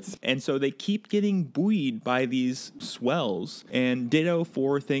best efforts. And so they keep getting buoyed by these swells, and ditto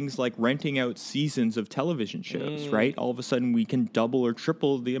for things like renting out seasons of television shows, right? All of a sudden we can double or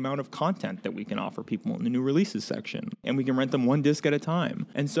triple the amount of content that we can offer people in the new releases section, and we can rent them one disc at a time.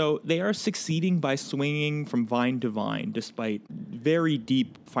 And so they are succeeding by swinging from vine to vine despite very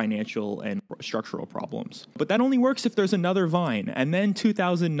deep financial and structural problems. But that only works if there's another vine. And then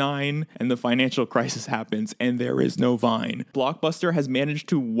 2009 and the financial crisis happens and there is no vine. Blockbuster has managed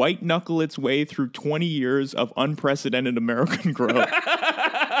to white knuckle its way through 20 years of unprecedented American growth.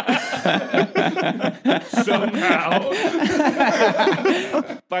 Somehow.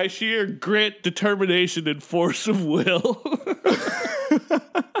 By sheer grit, determination, and force of will.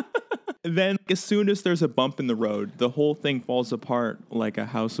 Then, as soon as there's a bump in the road, the whole thing falls apart like a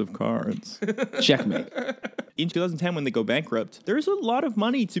house of cards. Checkmate. In 2010, when they go bankrupt, there's a lot of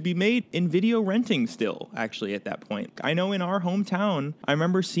money to be made in video renting still, actually, at that point. I know in our hometown, I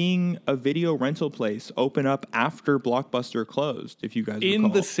remember seeing a video rental place open up after Blockbuster closed, if you guys recall.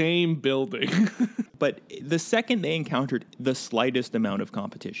 In the same building. But the second they encountered the slightest amount of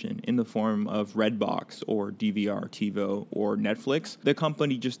competition in the form of Redbox or DVR, TiVo, or Netflix, the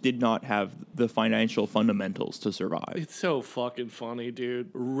company just did not have the financial fundamentals to survive. It's so fucking funny,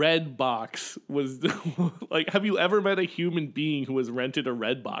 dude. Redbox was like Like, have you ever met a human being who has rented a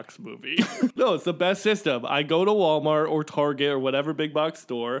Redbox movie? No, it's the best system. I go to Walmart or Target or whatever big box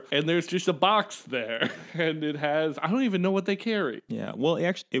store, and there's just a box there. And it has, I don't even know what they carry. Yeah, well,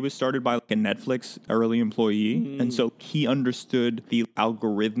 it was started by like a Netflix early employee. And so he understood the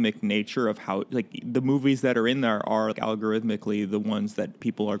algorithmic nature of how, like, the movies that are in there are like, algorithmically the ones that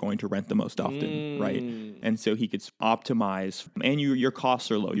people are going to rent the most often, right? And so he could optimize, and your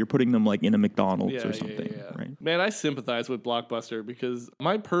costs are low. You're putting them like in a McDonald's or something, right? Man, I sympathize with Blockbuster because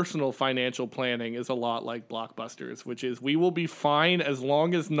my personal financial planning is a lot like Blockbuster's, which is we will be fine as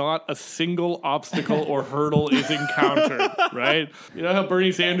long as not a single obstacle or hurdle is encountered, right? You know how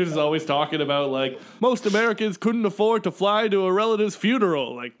Bernie Sanders is always talking about, like, most Americans couldn't afford to fly to a relative's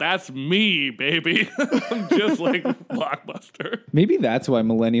funeral. Like, that's me, baby. I'm just like Blockbuster. Maybe that's why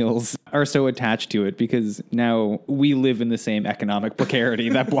millennials are so attached to it, because now we live in the same economic precarity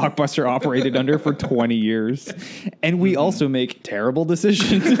that Blockbuster operated under for 20 years. And we also make terrible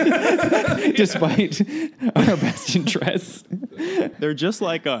decisions despite our best interests. They're just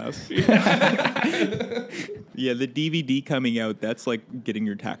like us. Yeah, the DVD coming out, that's like getting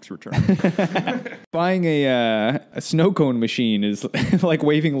your tax return. Buying a snow cone machine is like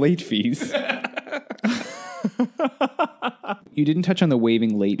waiving late fees. You didn't touch on the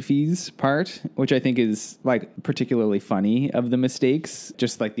waiving late fees part, which I think is like particularly funny of the mistakes.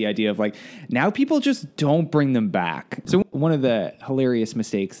 Just like the idea of like, now people just don't bring them back. So one of the hilarious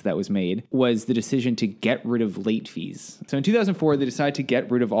mistakes that was made was the decision to get rid of late fees. So in 2004, they decided to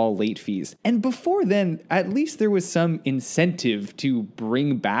get rid of all late fees. And before then, at least there was some incentive to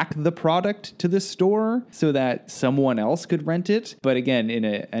bring back the product to the store so that someone else could rent it. But again, in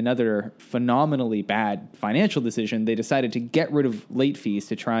another phenomenally bad financial decision, they decided to get rid of late fees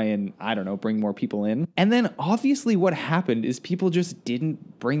to try and, I don't know, bring more people in. And then obviously what happened is people just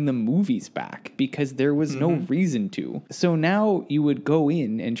didn't bring the movies back because there was no reason to. So now you would go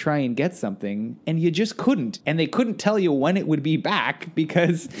in and try and get something and you just couldn't. And they couldn't tell you when it would be back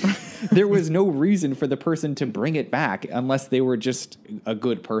because there was no reason for the person to bring it back unless they were just a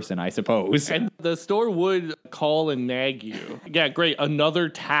good person, I suppose. And the store would call and nag you. Yeah, great. Another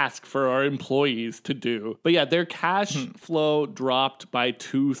task for our employees to do. But yeah, their cash flow dropped by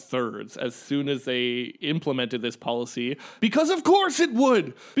 2/3 as soon as they implemented this policy. Because of course it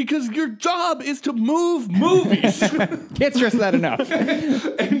would. Because your job is to move movies. Can't stress that enough.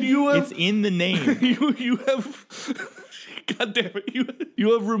 And you have, it's in the name. You have... God damn it.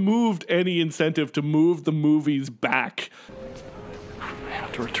 You have removed any incentive to move the movies back. I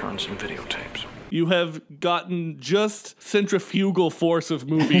have to return some videotapes. You have gotten just centrifugal force of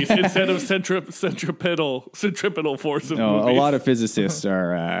movies instead of centripetal force of movies. A lot of physicists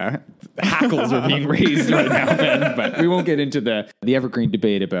are hackles are being raised right now, Ben, but we won't get into the evergreen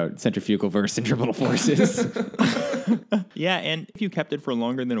debate about centrifugal versus centripetal forces. Yeah, and if you kept it for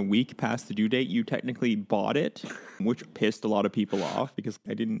longer than a week past the due date, you technically bought it, which pissed a lot of people off because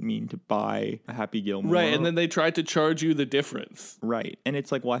I didn't mean to buy a Happy Gilmore. Right, and then they tried to charge you the difference. Right, and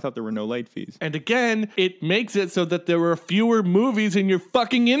it's like, well, I thought there were no late fees. And again, it makes it so that there are fewer movies in your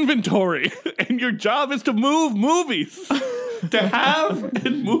fucking inventory, and your job is to move movies. To have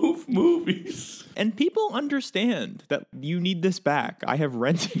and move movies. And people understand that you need this back. I have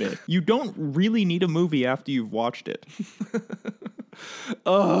rented it. You don't really need a movie after you've watched it.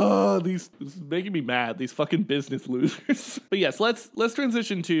 Oh, this is making me mad. These fucking business losers. But yes, let's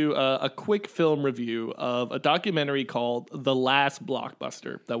transition to a quick film review of a documentary called The Last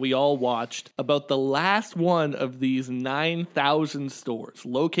Blockbuster that we all watched about the last one of these 9,000 stores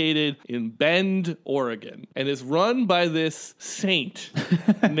located in Bend, Oregon, and is run by this saint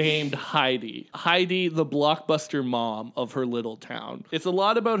named Heidi. Heidi, the Blockbuster mom of her little town. It's a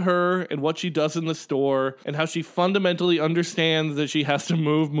lot about her and what she does in the store and how she fundamentally understands that she has to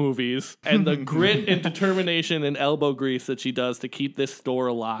move movies and the grit and determination and elbow grease that she does to keep this store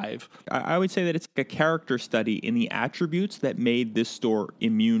alive. I would say that it's a character study in the attributes that made this store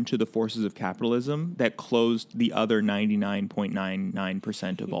immune to the forces of capitalism that closed the other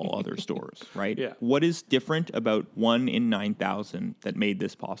 99.99% of all other stores, right? Yeah. What is different about 1 in 9,000 that made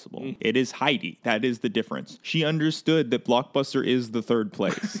this possible? It is Heidi. That is the difference. She understood that Blockbuster is the third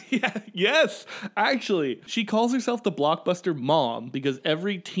place. Yeah, yes, actually. She calls herself the Blockbuster mom mom because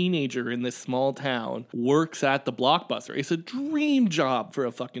every teenager in this small town works at the Blockbuster. It's a dream job for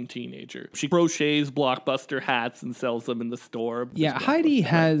a fucking teenager. She crochets Blockbuster hats and sells them in the store. Yeah, Heidi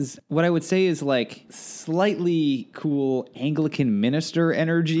has what I would say is like slightly cool Anglican minister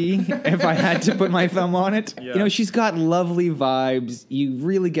energy, if I had to put my thumb on it. Yeah. You know, she's got lovely vibes. You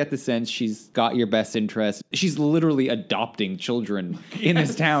really get the sense she's got your best interest. She's literally adopting children in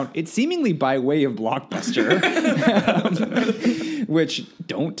this town. It's seemingly by way of Blockbuster. Which,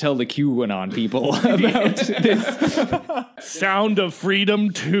 don't tell the QAnon people about this. Sound of Freedom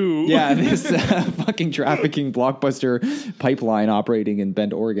 2. Yeah, this fucking trafficking Blockbuster pipeline operating in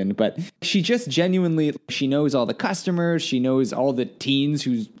Bend, Oregon. But she just genuinely, she knows all the customers. She knows all the teens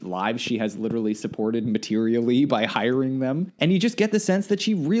whose lives she has literally supported materially by hiring them. And you just get the sense that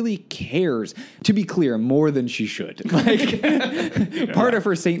she really cares, to be clear, more than she should. Like, part of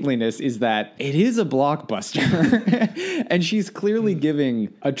her saintliness is that it is a Blockbuster. And she's clearly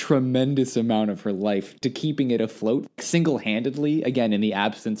giving a tremendous amount of her life to keeping it afloat single-handedly, again, in the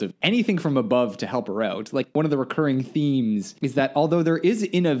absence of anything from above to help her out. Like, one of the recurring themes is that although there is,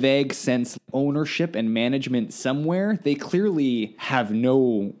 in a vague sense, ownership and management somewhere, they clearly have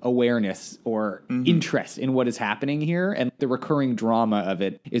no awareness or interest in what is happening here. And the recurring drama of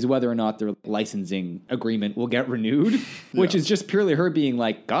it is whether or not their licensing agreement will get renewed, which is just purely her being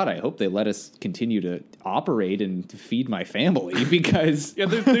like, God, I hope they let us continue to operate and to feed my family, because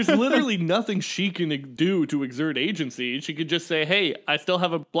there's literally nothing she can do to exert agency. She could just say, hey, I still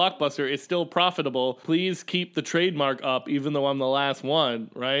have a Blockbuster. It's still profitable. Please keep the trademark up, even though I'm the last one,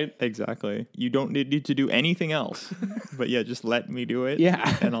 right? Exactly. You don't need to do anything else. But yeah, just let me do it.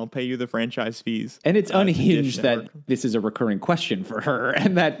 Yeah. And I'll pay you the franchise fees. And it's unhinged that this is a recurring question for her,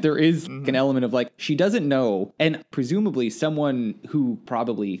 and that there is an element of like, she doesn't know, and presumably someone who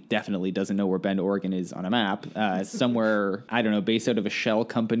probably definitely doesn't know where Bend, Oregon is on a map, somewhere, I don't know, based out of a shell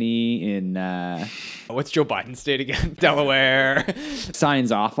company in, what's Joe Biden's state again? Delaware.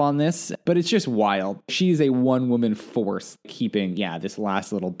 Signs off on this, but it's just wild. She's a one-woman force keeping, this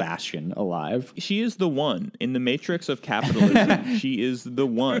last little bastion alive. She is the one. In the matrix of capitalism, she is the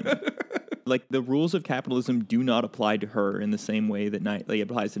one. Like, the rules of capitalism do not apply to her in the same way that it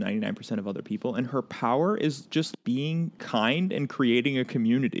applies to 99% of other people. And her power is just being kind and creating a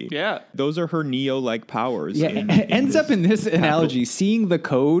community. Yeah. Those are her Neo-like powers. Yeah, ends up in this analogy. Seeing the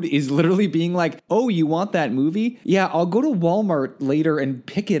code is literally being like, oh, you want that movie? Yeah, I'll go to Walmart later and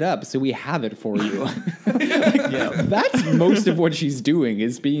pick it up so we have it for you. That's most of what she's doing,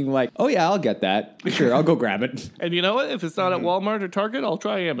 is being like, oh yeah, I'll get that. Sure, I'll go grab it. And you know what? If it's not at Walmart or Target, I'll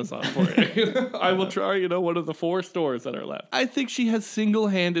try Amazon for it. I will try, one of the 4 stores that are left. I think she has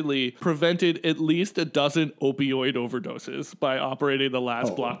single-handedly prevented at least a dozen opioid overdoses by operating the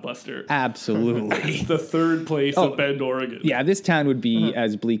last Blockbuster. Absolutely. The third place of Bend, Oregon. Yeah, this town would be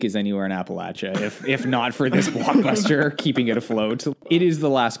as bleak as anywhere in Appalachia if not for this Blockbuster keeping it afloat. It is the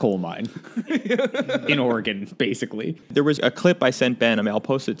last coal mine in Oregon, basically. There was a clip I sent Ben. I'll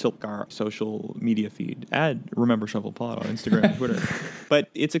post it to our social media feed. Remember Shovel Pod on Instagram and Twitter. But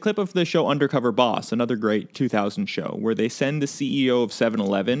it's a clip of the show Undercover Boss, another great 2000 show, where they send the CEO of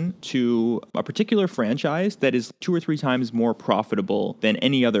 7-Eleven to a particular franchise that is 2 or 3 times more profitable than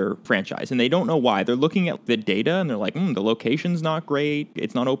any other franchise. And they don't know why. They're looking at the data and they're like, the location's not great.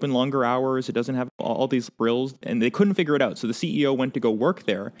 It's not open longer hours. It doesn't have all these frills. And they couldn't figure it out. So the CEO went to go work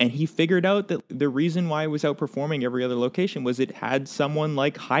there, and he figured out that the reason why it was outperforming every other location was it had someone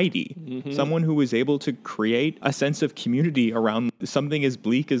like Heidi, someone who was able to create a sense of community around something as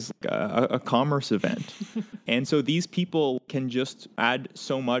bleak as a commerce event. And so these people can just add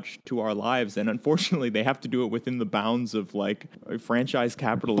so much to our lives, and unfortunately they have to do it within the bounds of like franchise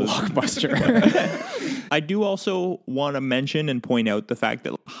capitalism. Blockbuster. I do also want to mention and point out the fact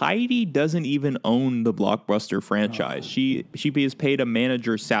that Heidi doesn't even own the Blockbuster franchise. She is paid a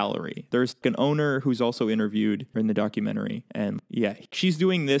manager's salary. There's an owner who's also interviewed in the documentary, and she's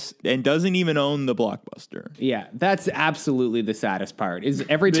doing this and doesn't even own the Blockbuster. Yeah, that's absolutely the saddest part, is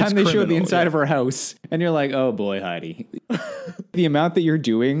every time they show the inside of her house and you're like, oh boy, Heidi. The amount that you're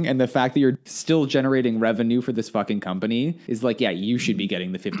doing and the fact that you're still generating revenue for this fucking company is like, you should be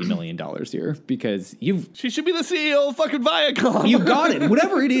getting the $50 million here, because she should be the CEO of fucking Viacom. You got it.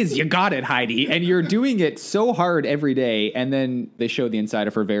 Whatever it is, you got it, Heidi. And you're doing it so hard every day. And then they show the inside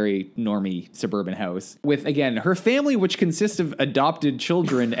of her very normie suburban house with, again, her family, which consists of adopted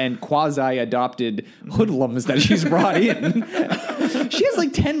children and quasi-adopted hoodlums that she's brought in. She has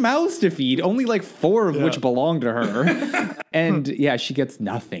like 10 mouths to feed, only like 4 of which belong to her. And yeah, she gets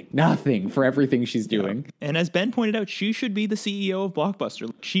nothing for everything she's doing. And as Ben pointed out, she should be the CEO of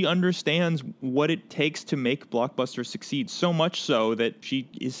Blockbuster. She understands what it takes to make Blockbuster succeed, so much so that she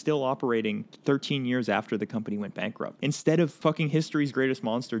is still operating 13 years after the company went bankrupt. Instead of fucking history's greatest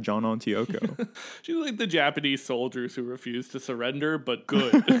monster, John Antioco. She's like the Japanese soldiers who refuse to surrender, but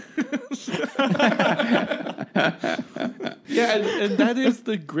good. Yeah, and that is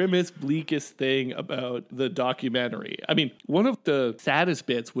the grimmest, bleakest thing about the documentary. I mean, one of the saddest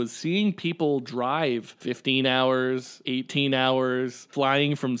bits was seeing people drive 15 hours, 18 hours,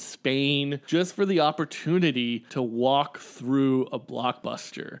 flying from Spain just for the opportunity to walk through a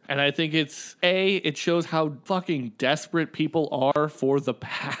Blockbuster. And I think it shows how fucking desperate people are for the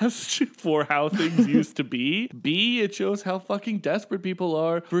past, for how things used to be. B, it shows how fucking desperate people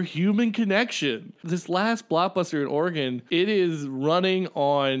are for human connection. This last Blockbuster in Oregon, it is running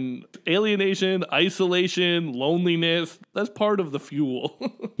on alienation, isolation, loneliness. That's part of the fuel.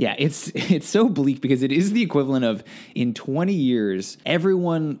 Yeah, it's so bleak because it is the equivalent of, in 20 years,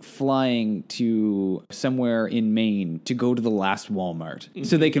 everyone flying to somewhere in Maine to go to the last Walmart.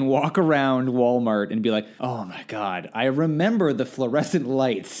 So they can walk around Walmart and be like, oh my God, I remember the fluorescent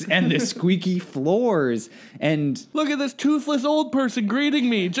lights and the squeaky floors and... Look at this toothless old person greeting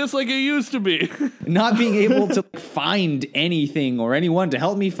me, just like it used to be. Not being able to find anything or anyone to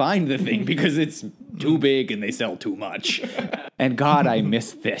help me find the thing because it's too big and they sell too much. And God, I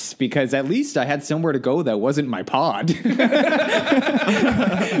miss this because at least I had somewhere to go that wasn't my pod.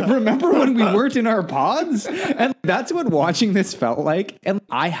 Remember when we weren't in our pods? And that's what watching this felt like. And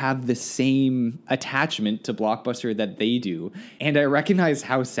I have the same attachment to Blockbuster that they do. And I recognize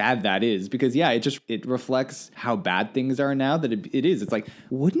how sad that is because, yeah, it reflects how bad things are now that it is. It's like,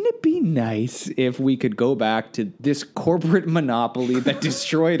 wouldn't it be nice if we could go back to this corporate monopoly that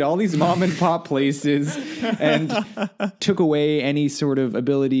destroyed all these mom and pop places and took away any sort of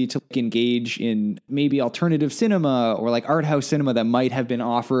ability to engage in maybe alternative cinema or like art house cinema that might have been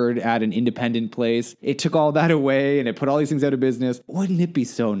offered at an independent place. It took all that away and it put all these things out of business. Wouldn't it be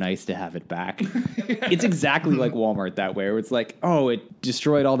so nice to have it back? It's exactly like Walmart that way, where it's like, oh, it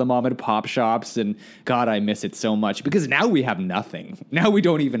destroyed all the mom and pop shops and God, I miss it so much because now we have nothing. Now we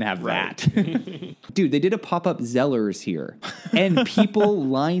don't even have that. Dude, they did a pop-up Zellers here and people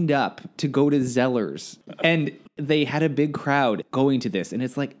lined up to go to Zellers and they had a big crowd going to this. And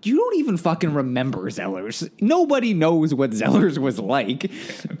it's like, you don't even fucking remember Zellers. Nobody knows what Zellers was like.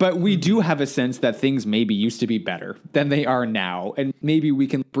 But we do have a sense that things maybe used to be better than they are now. And maybe we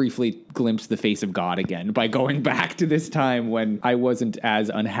can briefly glimpse the face of God again by going back to this time when I wasn't as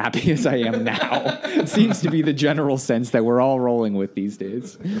unhappy as I am now. It seems to be the general sense that we're all rolling with these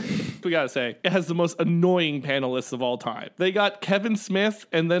days. We gotta say, it has the most annoying panelists of all time. They got Kevin Smith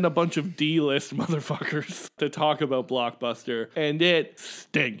and then a bunch of D-list motherfuckers to talk about Blockbuster, and it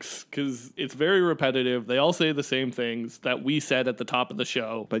stinks because it's very repetitive. They all say the same things that we said at the top of the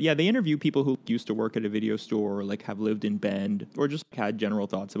show. But yeah, they interview people who used to work at a video store or like have lived in Bend or just had general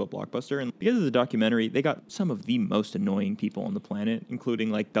thoughts about Blockbuster. And because of the documentary, they got some of the most annoying people on the planet,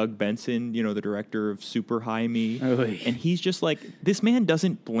 including like Doug Benson, you know, the director of Super High Me. And he's just like, this man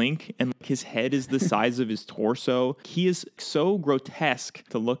doesn't blink and like, his head is the size of his torso. He is so grotesque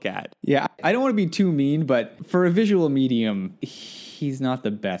to look at. Yeah, I don't want to be too mean, but for a visual medium, he's not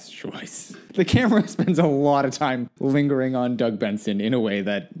the best choice. The camera spends a lot of time lingering on Doug Benson in a way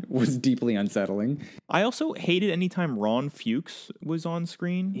that was deeply unsettling. I also hated anytime Ron Fuchs was on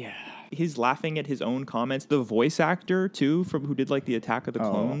screen. Yeah. His laughing at his own comments. The voice actor, too, from who did like the Attack of the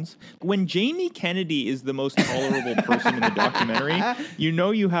Clones. When Jamie Kennedy is the most tolerable person in the documentary, you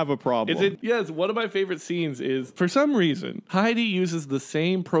know you have a problem. Yes, one of my favorite scenes is, for some reason, Heidi uses the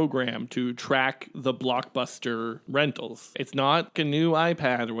same program to track the Blockbuster rentals. It's not a new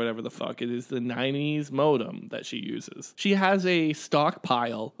iPad or whatever the fuck. It is the 90s modem that she uses. She has a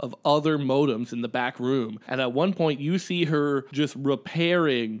stockpile of other modems in the back room. And at one point, you see her just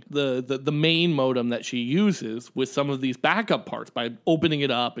repairing the main modem that she uses with some of these backup parts by opening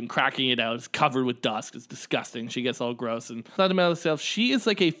it up and cracking it out. It's covered with dust. It's disgusting. She gets all gross. And not about herself, she is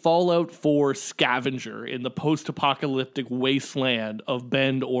like a Fallout 4 scavenger in the post-apocalyptic wasteland of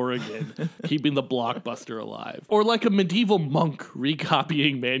Bend, Oregon, keeping the Blockbuster alive. Or like a medieval monk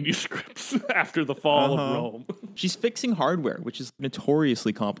recopying manuscripts after the fall of Rome. She's fixing hardware, which is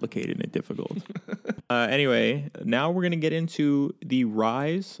notoriously complicated and difficult. Anyway, now we're going to get into the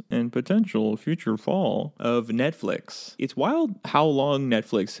rise and and potential future fall of Netflix. It's wild how long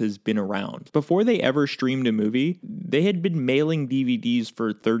Netflix has been around. Before they ever streamed a movie, they had been mailing DVDs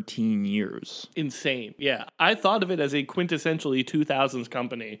for 13 years. Insane. Yeah. I thought of it as a quintessentially 2000s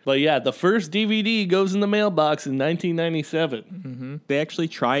company. But yeah, the first DVD goes in the mailbox in 1997. Mm-hmm. They actually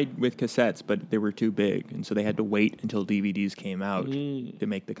tried with cassettes, but they were too big. And so they had to wait until DVDs came out to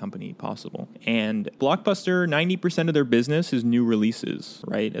make the company possible. And Blockbuster, 90% of their business is new releases,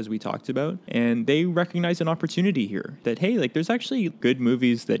 right? As we talked about. And they recognize an opportunity here that, hey, like there's actually good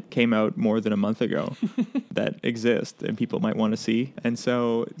movies that came out more than a month ago that exist and people might want to see. And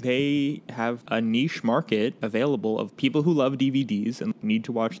so they have a niche market available of people who love DVDs and need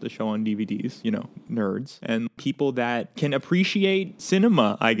to watch the show on DVDs, you know, nerds, and people that can appreciate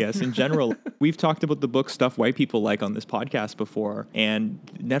cinema, I guess, in general. We've talked about the book Stuff White People Like on this podcast before, and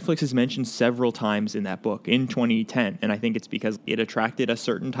Netflix is mentioned several times in that book in 2010. And I think it's because it attracted a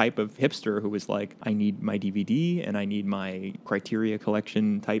certain type of hipster who was like, I need my DVD and I need my Criteria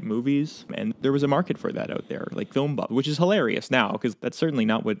collection type movies. And there was a market for that out there, like film buff, which is hilarious now because that's certainly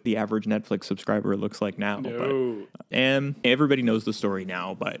not what the average Netflix subscriber looks like now. No. And everybody knows the story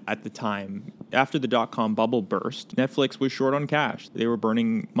now, but at the time, after the dot-com bubble burst, Netflix was short on cash. They were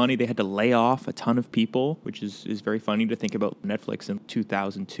burning money. They had to lay off a ton of people, which is very funny to think about Netflix in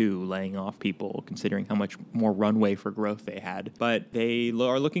 2002 laying off people, considering how much more runway for growth they had. But they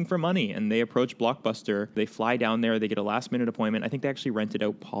are looking for money, and they approach Blockbuster. They fly down there. They get a last-minute appointment. I think they actually rented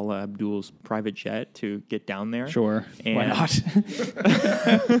out Paula Abdul's private jet to get down there. Sure. Why not?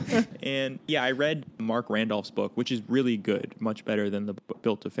 And yeah, I read Mark Randolph's book, which is really good, much better than the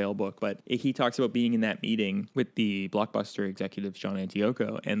Built to Fail book. But he talks about being in that meeting with the Blockbuster executives, John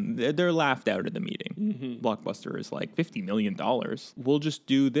Antioco, and they're laughed out of the meeting. Mm-hmm. Blockbuster is like $50 million. We'll just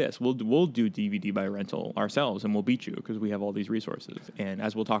do this. We'll do DVD by rental ourselves, and we'll beat you because we have all these resources. And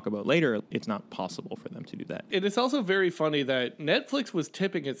as we'll talk about later, it's not possible for them to do that. It is also very funny that Netflix was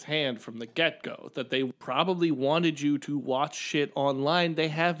tipping its hand from the get-go, that they probably wanted you to watch shit online. They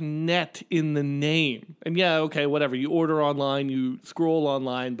have net in the name. And yeah, okay, whatever. You order online, you scroll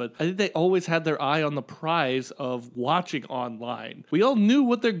online, but I think they always had their eye on the prize of watching online. We all knew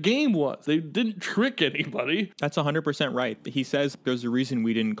what their game was. They didn't trick anybody. That's 100% right. He says there's a reason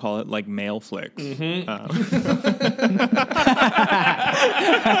we didn't call it like mail flicks. Mm-hmm.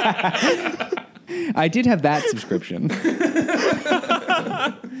 I did have that subscription.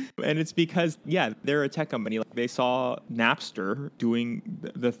 And it's because, yeah, they're a tech company. Like, they saw Napster doing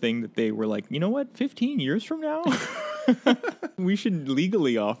the thing that they were like, you know what, 15 years from now? We should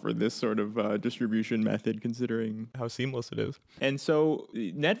legally offer this sort of distribution method considering how seamless it is. And so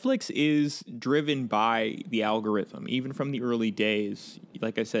Netflix is driven by the algorithm, even from the early days.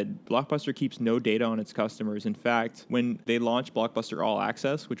 Like I said, Blockbuster keeps no data on its customers. In fact, when they launched Blockbuster All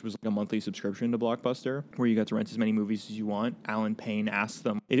Access, which was like a monthly subscription to Blockbuster, where you got to rent as many movies as you want, Alan Payne asked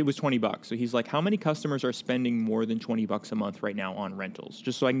them, it was $20. So he's like, how many customers are spending more than $20 a month right now on rentals?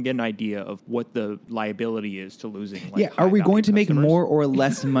 Just so I can get an idea of what the liability is to losing. Like, yeah, are we going to make more or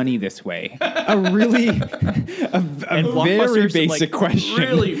less money this way? A very basic question.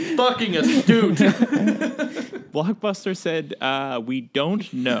 Really fucking astute. Blockbuster said, we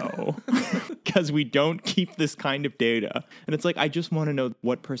don't know because we don't keep this kind of data. And it's like, I just want to know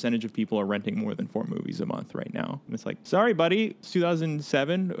what percentage of people are renting more than 4 movies a month right now. And it's like, sorry, buddy, it's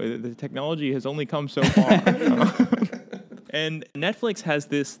 2007. The technology has only come so far. And Netflix has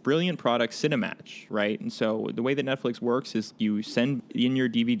this brilliant product, Cinematch, right? And so the way that Netflix works is you send in your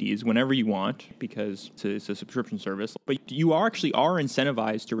DVDs whenever you want because it's a subscription service. But you are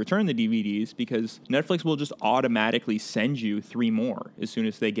incentivized to return the DVDs because Netflix will just automatically send you 3 more as soon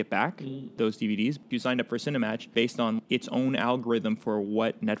as they get back those DVDs. You signed up for Cinematch based on its own algorithm for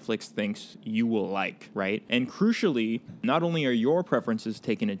what Netflix thinks you will like, right? And crucially, not only are your preferences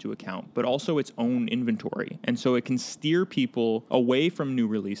taken into account, but also its own inventory. And so it can steer people away from new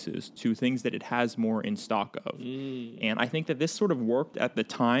releases to things that it has more in stock of. And I think that this sort of worked at the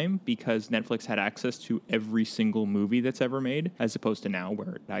time because Netflix had access to every single movie that's ever made, as opposed to now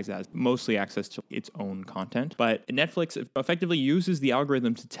where it has mostly access to its own content. But Netflix effectively uses the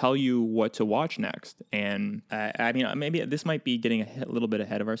algorithm to tell you what to watch next. And I mean, maybe this might be getting a little bit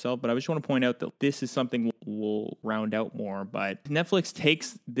ahead of ourselves, but I just want to point out that this is something we'll round out more. But Netflix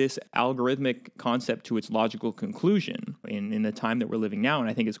takes this algorithmic concept to its logical conclusion in the time that we're living now, and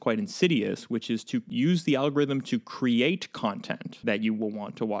I think it's quite insidious, which is to use the algorithm to create content that you will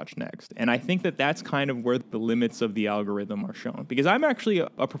want to watch next. And I think that that's kind of where the limits of the algorithm are shown, because I'm actually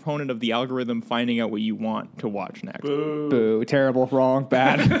a proponent of the algorithm finding out what you want to watch next. Boo. Terrible, wrong,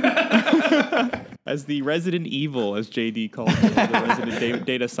 bad. As the resident evil, as JD calls it, the resident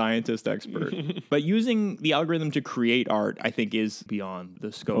data scientist expert. But using the algorithm to create art, I think, is beyond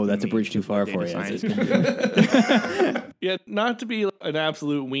the scope. Oh, that's a bridge too far for you. Yeah, not to be an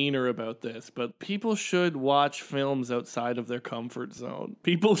absolute wiener about this, but people should watch films outside of their comfort zone.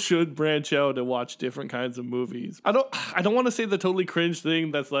 People should branch out and watch different kinds of movies. I don't want to say the totally cringe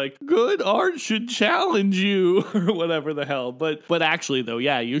thing that's like, good art should challenge you or whatever the hell. But actually though,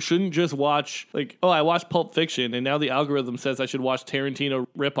 yeah, you shouldn't just watch like, oh, I watched Pulp Fiction and now the algorithm says I should watch Tarantino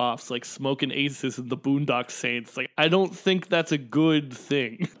ripoffs like Smoking Aces and The Boondock Saints. Like, I don't think that's a good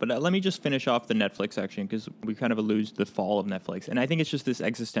thing. But let me just finish off the Netflix section because we kind of allude to the fall of Netflix. And I think it's just this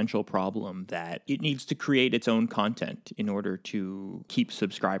existential problem that it needs to create its own content in order to keep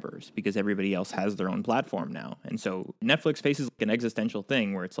subscribers because everybody else has their own platform now. And so Netflix faces like an existential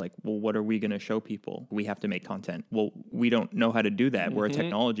thing where it's like, well, what are we going to show people? We have to make content. Well, we don't know how to do that. We're a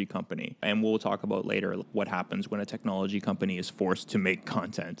technology company. And we'll talk about later what happens when a technology company is forced to make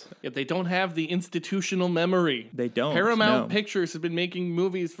content. If they don't have the institutional memory. They don't. Paramount Pictures has been making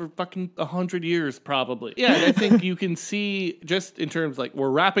movies for fucking 100 years, probably. Yeah, and I think you can see just in terms like we're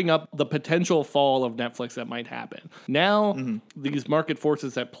wrapping up the potential fall of Netflix that might happen. Now, these market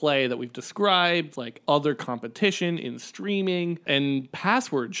forces at play that we've described, like other competition in streaming and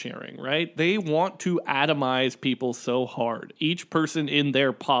password sharing, right? They want to atomize people so hard. Each person in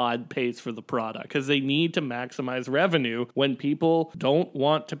their pod pays for the product because they need to maximize revenue when people don't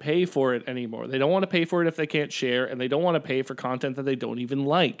want to pay for it anymore. They don't want to pay for it if they can't share, and they don't want to pay for content that they don't even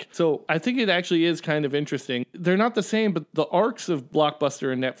like. So I think it actually is kind of interesting. They're not the same, but the arcs of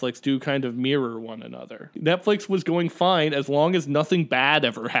Blockbuster and Netflix do kind of mirror one another. Netflix was going fine as long as nothing bad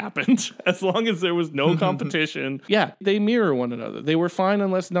ever happened. As long as there was no competition. Yeah, they mirror one another. They were fine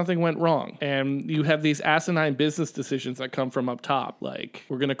unless nothing went wrong. And you have these asinine business decisions that come from up top, like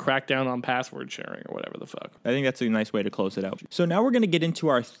we're going to crack down on password sharing or whatever the fuck. I think that's a nice way to close it out. So now we're going to get into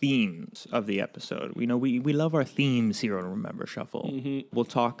our themes of the episode. We know we love our themes here on Remember Shuffle. We'll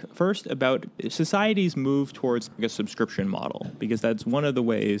talk first about society's move towards a subscription model, because that's one of the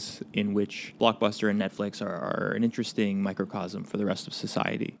ways in which Blockbuster and Netflix are an interesting microcosm for the rest of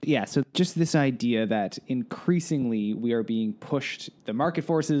society. Yeah, so just this idea that increasingly we are being pushed, the market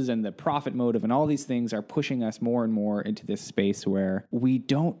forces and the profit motive and all these things are pushing us more and more into this space where we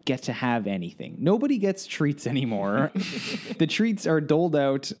don't get to have anything. Nobody gets treats anymore. The treats are doled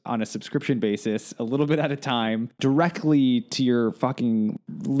out on a subscription basis, a little bit at a time, directly to your fucking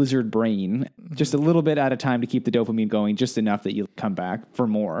lizard brain, just a little bit at a time to keep the dopamine going, just enough that you come back for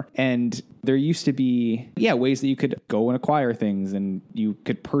more. And there used to be, ways that you could go and acquire things and you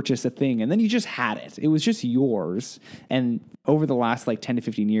could purchase a thing and then you just had it. It was just yours. And over the last like 10 to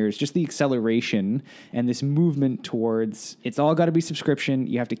 15 years, just the acceleration and this movement towards it's all got to be subscription.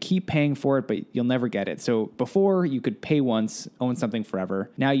 You have to keep paying for it, but you'll never get it. So before you could pay once, own something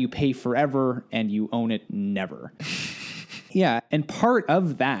forever. Now you pay forever and you own it never. Yeah, and part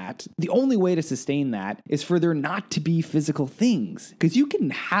of that, the only way to sustain that is for there not to be physical things. Because you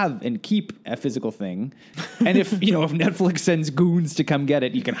can have and keep a physical thing. And if Netflix sends goons to come get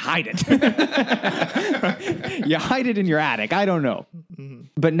it, you can hide it. You hide it in your attic. I don't know.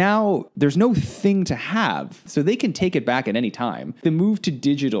 But now there's no thing to have. So they can take it back at any time. The move to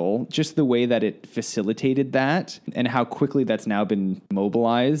digital, just the way that it facilitated that and how quickly that's now been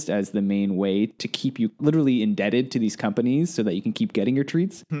mobilized as the main way to keep you literally indebted to these companies so that you can keep getting your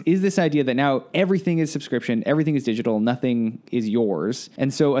treats, is this idea that now everything is subscription, everything is digital, nothing is yours.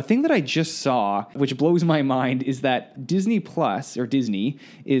 And so a thing that I just saw, which blows my mind, is that Disney Plus or Disney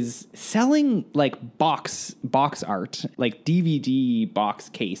is selling like box art, like DVD box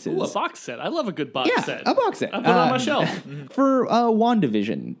cases. Ooh, a box set. I love a good box set. A box set. I put it on my shelf. For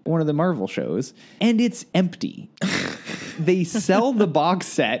WandaVision, one of the Marvel shows, and it's empty. They sell the box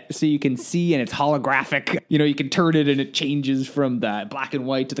set so you can see and it's holographic. You can turn it and it changes from the black and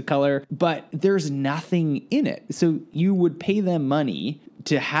white to the color, but there's nothing in it. So you would pay them money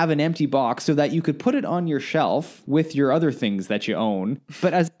to have an empty box so that you could put it on your shelf with your other things that you own.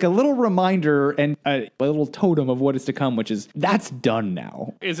 But as a little reminder and a little totem of what is to come, which is that's done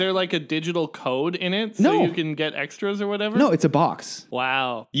now. Is there like a digital code in it so No. you can get extras or whatever? No, it's a box.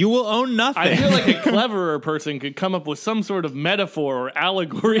 Wow. You will own nothing. I feel like a cleverer person could come up with some sort of metaphor or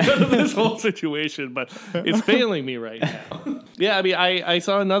allegory out of this whole situation, but it's failing me right now. Yeah, I mean, I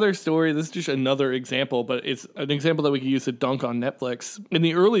saw another story. This is just another example, but it's an example that we could use to dunk on Netflix. In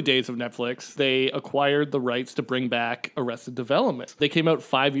the early days of Netflix, they acquired the rights to bring back Arrested Development. They came out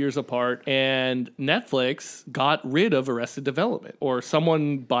 5 years apart, and Netflix got rid of Arrested Development. Or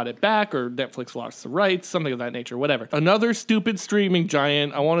someone bought it back, or Netflix lost the rights, something of that nature, whatever. Another stupid streaming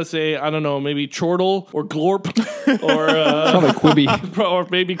giant, I want to say, I don't know, maybe Chortle or Glorp or... Probably Quibi. Or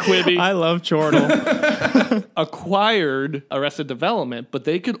maybe Quibi. I love Chortle. Acquired Arrested Development, but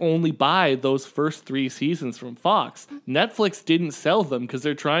they could only buy those first 3 seasons from Fox. Netflix didn't sell them because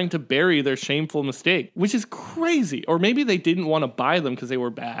they're trying to bury their shameful mistake, which is crazy. Or maybe they didn't want to buy them because they were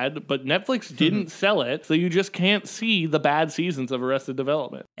bad, but Netflix didn't sell it, so you just can't see the bad seasons of Arrested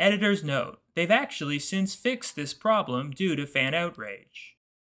Development. Editor's note: they've actually since fixed this problem due to fan outrage.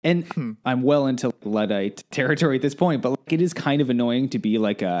 And I'm well into Luddite territory at this point, but like, it is kind of annoying to be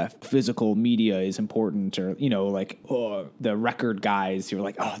like a physical media is important, or, you know, like, oh, the record guys, you're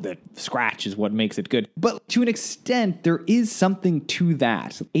like, oh, the scratch is what makes it good. But to an extent, there is something to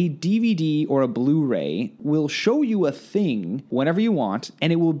that. A DVD or a Blu-ray will show you a thing whenever you want,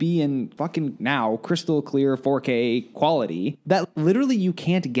 and it will be in fucking now crystal clear 4K quality that literally you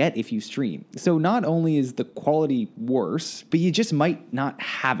can't get if you stream. So not only is the quality worse, but you just might not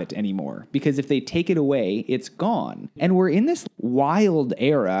have it anymore, because if they take it away, it's gone. And we're in this wild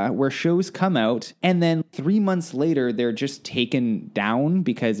era where shows come out and then 3 months later they're just taken down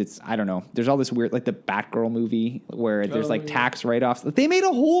because it's, I don't know, there's all this weird, like the Batgirl movie where there's tax write-offs. They made a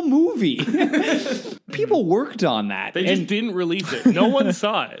whole movie. People worked on that. They just didn't release it. No one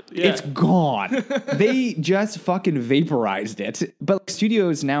saw it. Yeah. It's gone. They just fucking vaporized it. But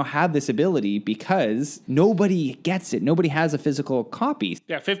studios now have this ability because nobody gets it. Nobody has a physical copy.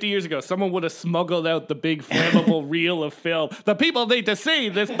 Yeah, 50 years ago, someone would have smuggled out the big flammable reel of film. The people need to see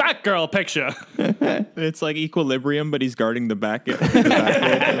this Batgirl picture. It's like Equilibrium, but he's guarding the back of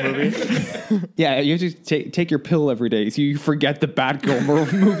the movie. Yeah, you have to take your pill every day so you forget the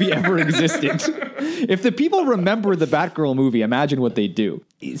Batgirl movie ever existed. If the people remember the Batgirl movie, imagine what they do.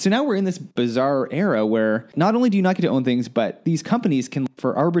 So now we're in this bizarre era where not only do you not get to own things, but these companies can,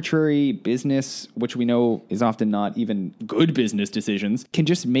 for arbitrary business, which we know is often not even good business decisions, can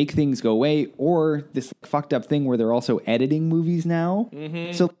just make things go away, or this fucked up thing where they're also editing movies now.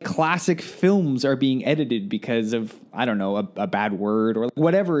 Mm-hmm. So classic films are being edited because of, I don't know, a bad word or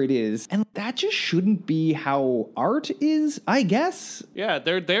whatever it is. And that just shouldn't be how art is, I guess. Yeah,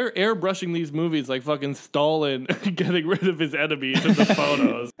 they're airbrushing these movies like fucking Stalin getting rid of his enemies in the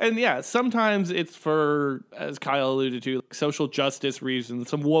photos. And yeah, sometimes it's for, as Kyle alluded to, like social justice reasons,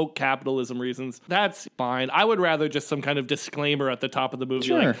 some woke capitalism reasons. That's fine. I would rather just some kind of disclaimer at the top of the movie.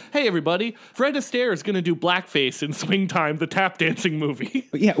 Sure. Like, hey, everybody, Fred Astaire is going to do blackface in Swing Time, the tap dancing movie.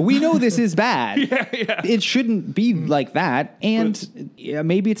 Yeah, we know this is bad. Yeah. It shouldn't be like that. And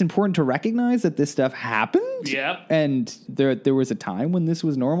maybe it's important to recognize that this stuff happened. Yeah. And there was a time when this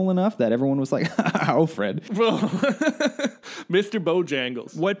was normal enough that everyone was like, oh, Fred. Well, Mr. Bojangles.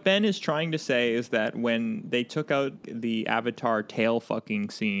 What Ben is trying to say is that when they took out the Avatar tail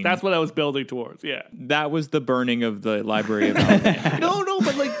fucking scene... That's what I was building towards, yeah. That was the burning of the Library of Alexandria. No,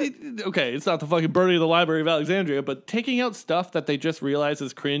 but like, okay, it's not the fucking burning of the Library of Alexandria, but taking out stuff that they just realize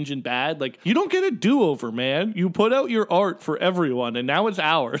is cringe and bad, like, you don't get a do-over, man. You put out your art for everyone, and now it's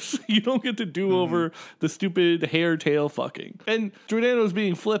ours. You don't get to do over the stupid hair tail fucking. And Giordano's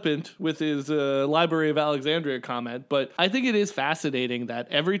being flippant with his Library of Alexandria comment, but I think it is fascinating that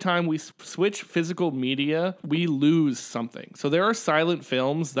every time we switch physical media, we lose something. So there are silent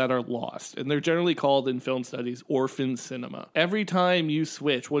films that are lost, and they're generally called in film studies orphan cinema. Every time you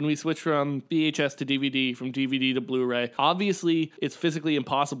switch, when we switch from VHS to DVD, from DVD to Blu-ray, obviously it's physically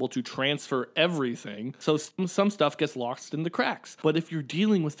impossible to transfer everything, so some stuff gets lost in the cracks. But if you're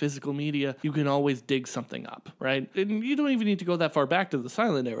dealing with physical media, you can always dig something up, right? And you don't even need to go that far back to the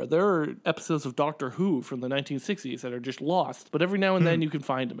silent era. There are episodes of Doctor Who from the 1960s that are just lost, but every now and then you can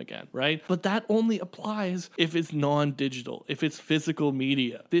find them again, right? But that only applies if it's non-digital, if it's physical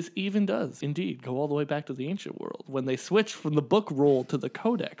media. This even does, indeed, go all the way back to the ancient world. When they switched from the book roll to the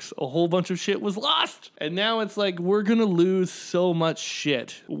codex, a whole bunch of shit was lost. And now it's like, we're gonna lose so much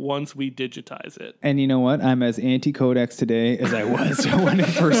shit once we digitize it. And you know what? I'm as anti-codex today as I was when it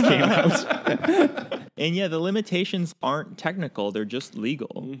first came out. And yeah, the limitations aren't technical. They're just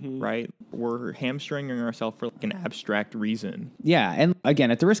legal, right? We're hamstringing ourselves for like an abstract reason. Yeah, and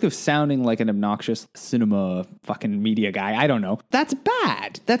again, at the risk of sounding like an obnoxious cinema fucking media guy, I don't know. That's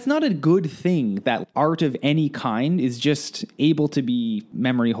bad. That's not a good thing that art of any kind is just able to be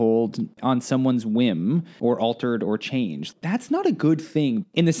memory hold on someone's whim or altered or changed. That's not a good thing.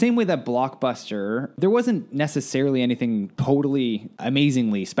 In the same way that Blockbuster, there wasn't necessarily anything totally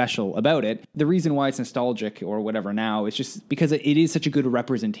amazingly special about it. The reason why it's nostalgic or whatever now is just because it is such a good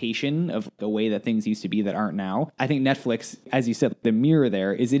representation of the way that things used to be that aren't now. I think Netflix, as you said, the mirror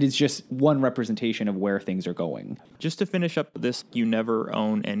there is it is just one representation of where things are going. Just to finish up this you never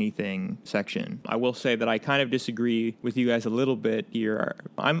own anything section, I will say that I kind of disagree with you guys a little bit here.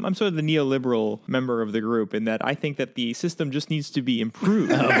 I'm sort of the neoliberal member of the group in that I think that the system just needs to be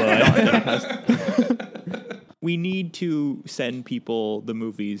improved. We need to send people the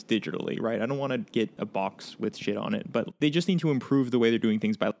movies digitally, right? I don't want to get a box with shit on it, but they just need to improve the way they're doing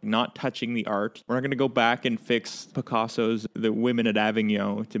things by not touching the art. We're not going to go back and fix Picasso's The Women at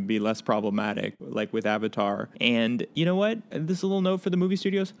Avignon to be less problematic, like with Avatar. And you know what? This is a little note for the movie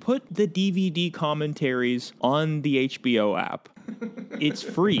studios. Put the DVD commentaries on the HBO app. It's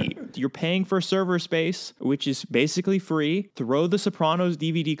free. You're paying for server space, which is basically free. Throw the Sopranos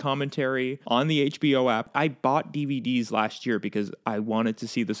DVD commentary on the HBO app. I bought DVDs last year because I wanted to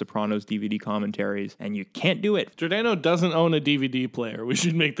see the Sopranos DVD commentaries, and you can't do it. Giordano doesn't own a DVD player. We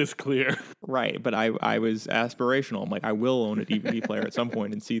should make this clear. Right, but I was aspirational. I'm like, I will own a DVD player at some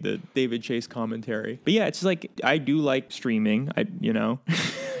point and see the David Chase commentary. But yeah, it's like, I do like streaming.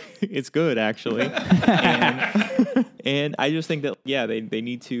 It's good, actually. And I just think that, yeah, they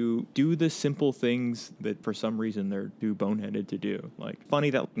need to do the simple things that for some reason they're too boneheaded to do. Like,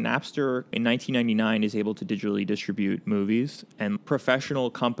 funny that Napster in 1999 is able to digitally distribute movies, and professional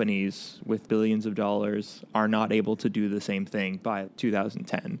companies with billions of dollars are not able to do the same thing by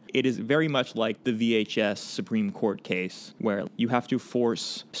 2010. It is very much like the VHS Supreme Court case, where you have to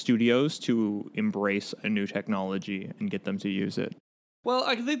force studios to embrace a new technology and get them to use it. Well,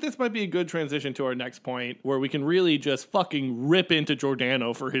 I think this might be a good transition to our next point, where we can really just fucking rip into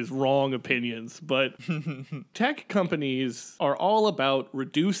Giordano for his wrong opinions. But tech companies are all about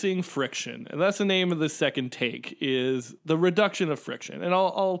reducing friction. And that's the name of the second take, is the reduction of friction. And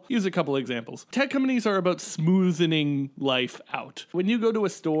I'll use a couple examples. Tech companies are about smoothing life out. When you go to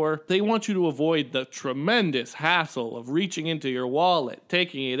a store, they want you to avoid the tremendous hassle of reaching into your wallet,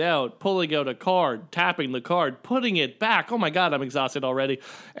 taking it out, pulling out a card, tapping the card, putting it back. Oh my God, I'm exhausted already,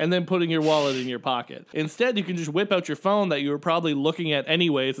 and then putting your wallet in your pocket. Instead, you can just whip out your phone that you were probably looking at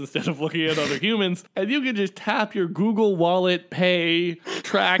anyways instead of looking at other humans, and you can just tap your Google Wallet Pay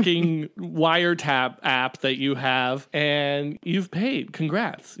tracking wiretap app that you have, and you've paid.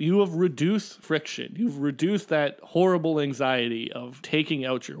 Congrats. You have reduced friction. You've reduced that horrible anxiety of taking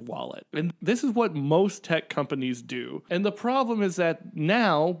out your wallet. And this is what most tech companies do. And the problem is that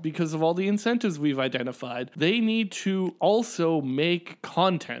now, because of all the incentives we've identified, they need to also make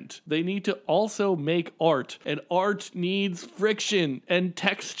content. They need to also make art, and art needs friction and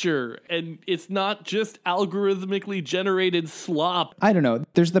texture, and it's not just algorithmically generated slop. I don't know.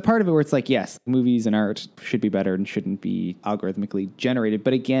 There's the part of it where it's like, yes, movies and art should be better and shouldn't be algorithmically generated.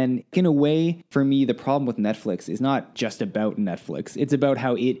 But again, in a way, for me, the problem with Netflix is not just about Netflix. It's about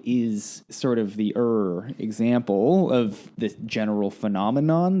how it is sort of the example of this general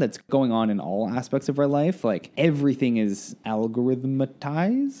phenomenon that's going on in all aspects of our life. Like, everything is algorithmatized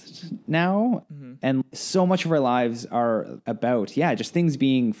now. Mm-hmm. And so much of our lives are about, just things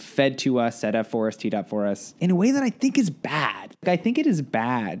being fed to us, set up for us, teed up for us in a way that I think is bad. I think it is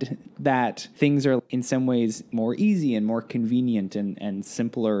bad that things are in some ways more easy and more convenient and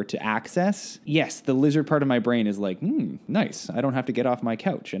simpler to access. Yes, the lizard part of my brain is like, nice. I don't have to get off my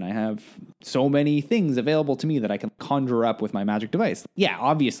couch, and I have so many things available to me that I can conjure up with my magic device. Yeah,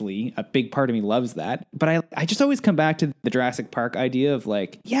 obviously, a big part of me loves that. But I just always come back to the Jurassic Park idea of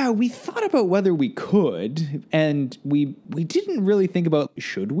like, we thought about whether we could, and we didn't really think about,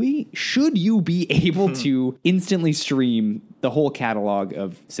 should we? Should you be able to instantly stream the whole catalog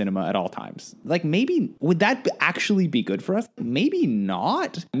of cinema at all times? Like, maybe, would that actually be good for us? Maybe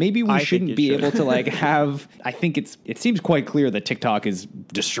not. Maybe we shouldn't be able to like have, I think it seems quite clear that TikTok is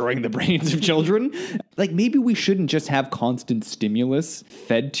destroying the brains of children. Like, maybe we shouldn't just have constant stimulus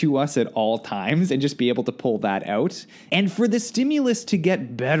fed to us at all times and just be able to pull that out. And for the stimulus to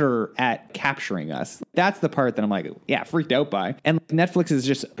get better at capturing us. That's the part that I'm like, yeah, freaked out by. And Netflix is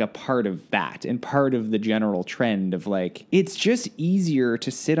just a part of that and part of the general trend of like, it's just easier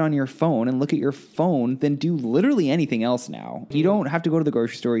to sit on your phone and look at your phone than do literally anything else now. You don't have to go to the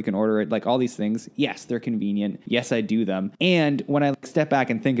grocery store. You can order it, like all these things. Yes, they're convenient. Yes, I do them. And when I step back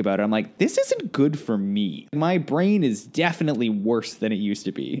and think about it, I'm like, this isn't good for me. My brain is definitely worse than it used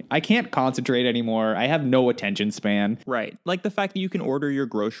to be. I can't concentrate anymore. I have no attention span. Right. Like the fact that you can order your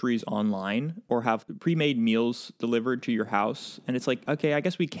groceries online or have pre-made meals delivered to your house. And it's like, okay, I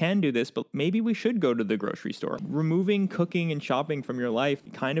guess we can do this, but maybe we should go to the grocery store. Removing cooking and shopping from your life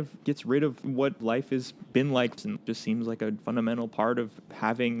kind of gets rid of what life has been like, and just seems like a fundamental part of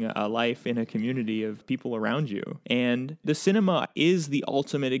having a life in a community of people around you. And the cinema is the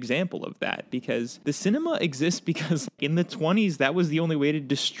ultimate example of that, because the cinema exists because in the 20s, that was the only way to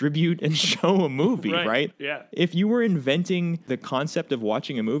distribute and show a movie, right? Yeah. If you were inventing the concept of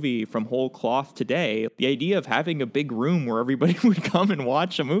watching a movie from whole cloth today, the idea of having a big room where everybody would come and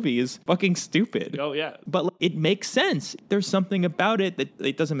watch a movie is fucking stupid. Oh, yeah. But it makes sense. There's something about it that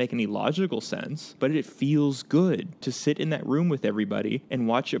it doesn't make any logical sense, but it feels good to sit in that room with everybody and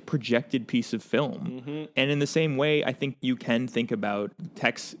watch a projected piece of film. Mm-hmm. And in the same way, I think you can think about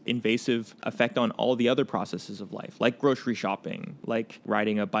tech's invasive effect on all the other processes of life, like grocery shopping, like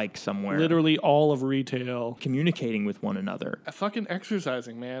riding a bike somewhere. Literally all of retail. Communicating with one another. Fucking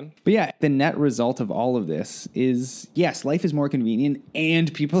exercising, man. But yeah, the net result of all of this is, yes, life is more convenient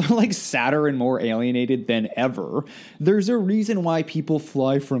and people are like sadder and more alienated than ever. There's a reason why people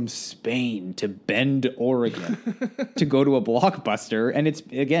fly from Spain to Bend, Oregon to go to a Blockbuster. And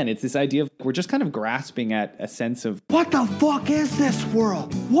it's this idea of we're just kind of grasping at a sense of, What the fuck is this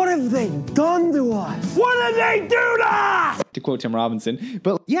world? What have they done to us? What did they do to us? to quote Tim Robinson.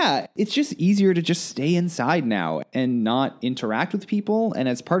 But yeah, it's just easier to just stay inside now and not interact with people. And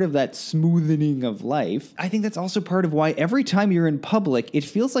as part of that smoothening of life, I think that's also part of why every time you're in public, it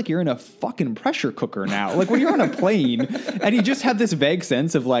feels like you're in a fucking pressure cooker now. Like when you're on a plane and you just have this vague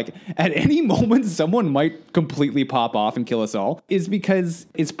sense of like, at any moment, someone might completely pop off and kill us all, is because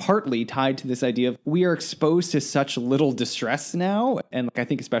it's partly tied to this idea of we are exposed to such little distress now. And I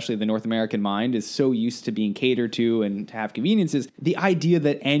think especially the North American mind is so used to being catered to and to have conveniences. The idea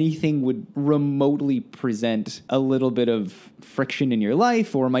that anything would remotely present a little bit of friction in your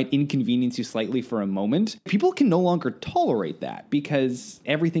life or might inconvenience you slightly for a moment, people can no longer tolerate that because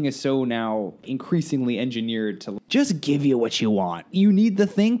everything is so now increasingly engineered to just give you what you want. You need the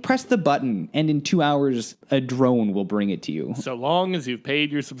thing, press the button, and in 2 hours, a drone will bring it to you. So long as you've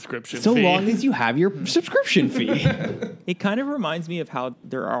paid your subscription fee. So long as you have your subscription fee. It kind of reminds me of how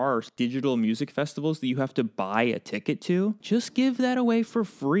there are digital music festivals that you have to buy a ticket to. Just give that away for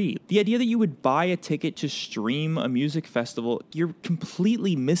free. The idea that you would buy a ticket to stream a music festival, you're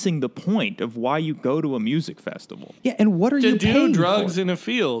completely missing the point of why you go to a music festival. Yeah, and what are you paying do drugs for? in a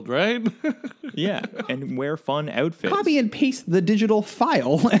field, right? Yeah, and wear fun outfits. Copy and paste the digital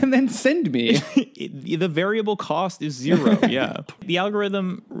file and then send me. The variable cost is zero, yeah. The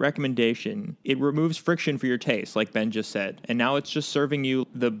algorithm recommendation, it removes friction for your taste, like Ben just said. And now it's just serving you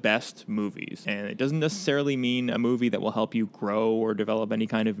the best movies. And it doesn't necessarily mean a movie that will help you grow or develop any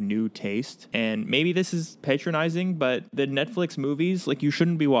kind of new taste. And maybe this is patronizing, but the Netflix movies, like, you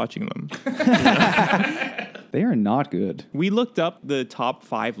shouldn't be watching them. They are not good. We looked up the top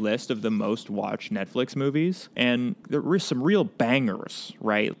 5 list of the most watched Netflix movies, and there were some real bangers,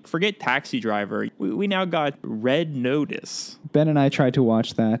 right? Forget Taxi Driver. We now got Red Notice. Ben and I tried to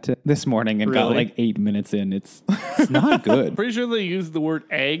watch that this morning and got like 8 minutes in. It's not good. Pretty sure they used the word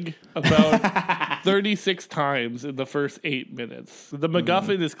egg about 36 times in the first 8 minutes. The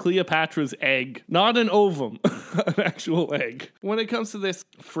MacGuffin is Cleopatra's egg, not an ovum, an actual egg. When it comes to this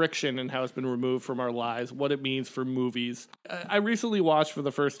friction and how it's been removed from our lives, what it means for movies, I recently watched for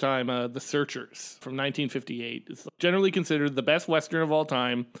the first time The Searchers from 1958. It's generally considered the best Western of all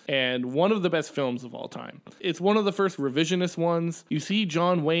time and one of the best films of all time. It's one of the first revisionist ones. You see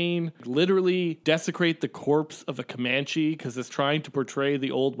John Wayne literally desecrate the corpse of a Comanche because it's trying to portray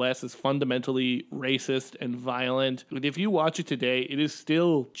the Old West as fundamentally racist and violent. But if you watch it today, it is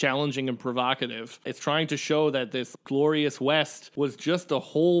still challenging and provocative. It's trying to show that this glorious West was just a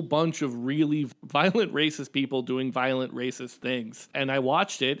whole bunch of really violent racist people doing violent racist things. And I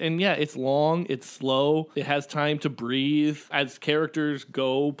watched it, and yeah, it's long, it's slow, it has time to breathe as characters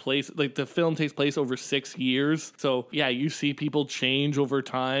go like the film takes place over 6 years. So yeah, you see people change over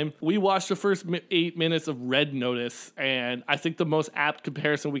time. We watched the first 8 minutes of Red Notice, and I think the most apt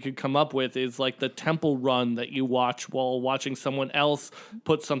comparison we could come up with is like the Temple Run that you watch while watching someone else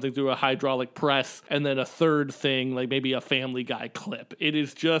put something through a hydraulic press, and then a third thing, like maybe a Family Guy clip. It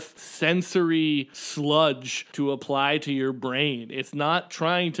is just sensory sludge to apply to your brain. It's not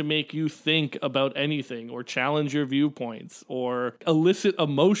trying to make you think about anything or challenge your viewpoints or elicit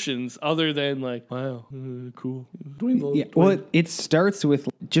emotions other than like, wow, cool. Well, it starts with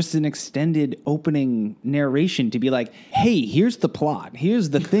just an extended opening narration to be like, hey, here's the plot. Here's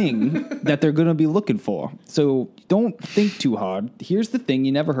the thing that they're going to be looking for. So don't think too hard. Here's the thing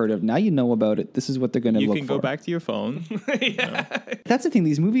you never heard of. Now you know about it. This is what they're going to look for. You can go back to your phone. That's the thing.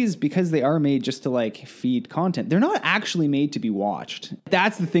 These movies, because they are made just to like feed content, they're not actually made to be watched.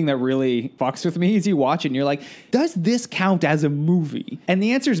 That's the thing that really fucks with me is you watch it and you're like, does this count as a movie? And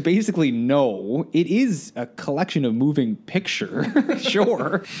the answer is basically no. It is a collection of moving picture.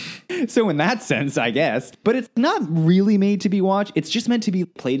 Sure. So in that sense, I guess. But it's not really made to be watched. It's just meant to be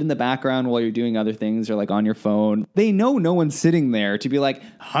played in the background while you're doing other things or like on your phone. They know no one's sitting there to be like,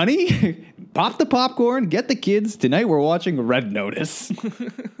 honey, pop the popcorn, get the kids. Tonight we're watching Red Notice.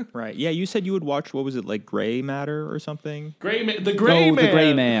 Right. Yeah, you said you would watch, what was it, like Gray Matter or something? The Gray Man. The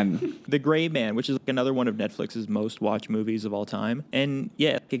Gray Man. The Gray Man, which is like another one of Netflix's most watched movies of all time. And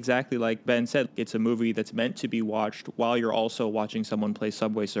yeah, exactly like Ben said, it's a movie that's meant to be watched while you're also watching someone play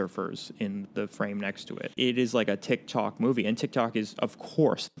Subway Surfers in the frame next to it. It is like a TikTok movie. And TikTok is, of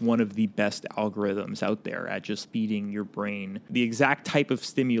course, one of the best algorithms out there at just feeding your brain the exact type of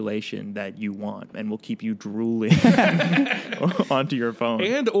stimulation that you want and will keep you drooling onto your phone.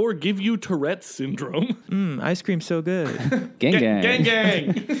 And or give you Tourette's syndrome. Ice cream's so good.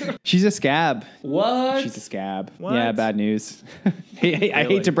 Gang. She's a scab. What? She's a scab. What? Yeah, bad news. Hey, I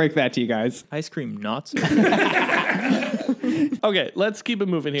hate to break that to you guys. Ice cream not so good. Okay, let's keep it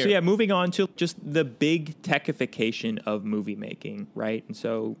moving here. So yeah, moving on to just the big techification of movie making, right? And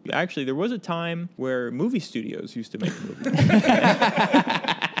so actually there was a time where movie studios used to make movies.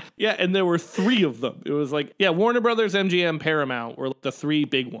 Yeah, and there were 3 of them. It was like, Warner Brothers, MGM, Paramount were the 3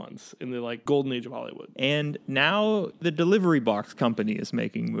 big ones in the like golden age of Hollywood. And now the delivery box company is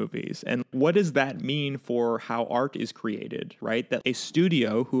making movies. And what does that mean for how art is created, right? That a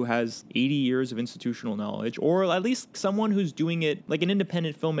studio who has 80 years of institutional knowledge, or at least someone who's doing it, like an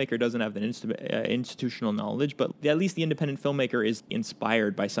independent filmmaker doesn't have the institutional knowledge, but at least the independent filmmaker is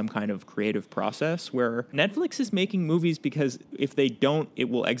inspired by some kind of creative process, where Netflix is making movies because if they don't, it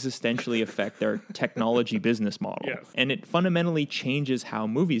will existentially affect their technology business model. Yes. And it fundamentally changes how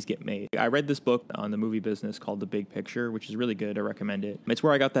movies get made. I read this book on the movie business called The Big Picture, which is really good. I recommend it. It's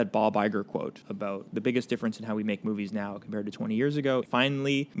where I got that Bob Iger quote about the biggest difference in how we make movies now compared to 20 years ago.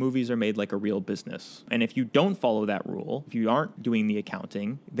 Finally, movies are made like a real business. And if you don't follow that rule, if you aren't doing the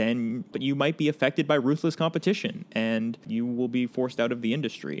accounting, but you might be affected by ruthless competition and you will be forced out of the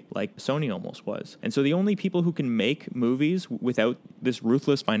industry like Sony almost was. And so the only people who can make movies without this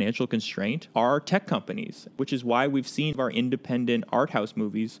ruthless financial constraint are tech companies, which is why we've seen our independent art house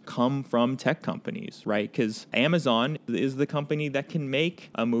movies come from tech companies, right? Because Amazon is the company that can make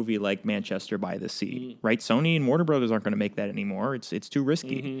a movie like Manchester by the Sea, right? Sony and Warner Brothers aren't going to make that anymore. It's too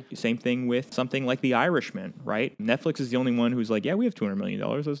risky. Same thing with something like The Irishman, right? Netflix is the only one who's like, yeah, we have $200 million.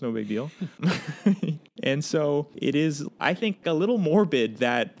 That's no big deal. And so it is, I think, a little morbid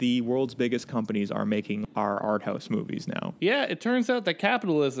that the world's biggest companies are making our art house movies now. Yeah, it turns out that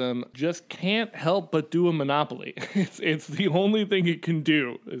capitalism just can't help but do a monopoly. It's the only thing it can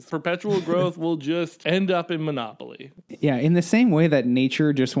do. Perpetual growth will just end up in monopoly. Yeah, in the same way that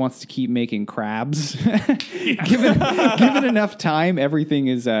nature just wants to keep making crabs. Given enough time, everything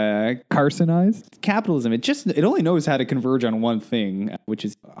is carcinized. Capitalism, it only knows how to converge on one thing, which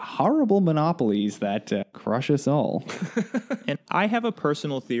is horrible monopolies that crush us all. And I have a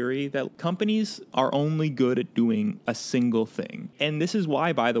personal theory that companies are only good at doing a single thing. And this is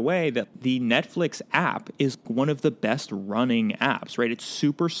why, by the way, that the Netflix app is one of the best running apps, right? It's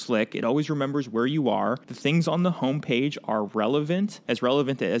super slick. It always remembers where you are. The things on the homepage are relevant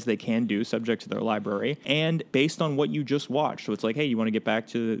as they can do, subject to their library, and based on what you just watched. So it's like, hey, you want to get back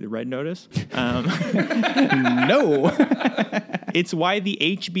to the Red Notice? No. It's why the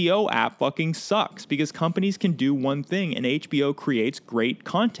HBO app fucking sucks, because companies can do one thing and HBO creates great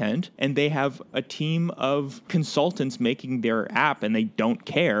content and they have a team of consultants making their app and they don't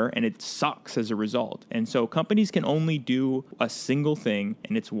care and it sucks as a result. And so companies can only do a single thing,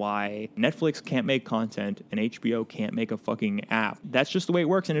 and it's why Netflix can't make content and HBO can't make a fucking app. That's just the way it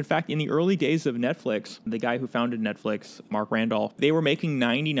works. And in fact, in the early days of Netflix, the guy who founded Netflix, Mark Randolph, they were making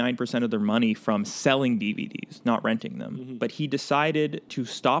 99% of their money from selling DVDs, not renting them. But he decided decided to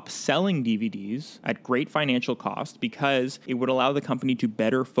stop selling DVDs at great financial cost because it would allow the company to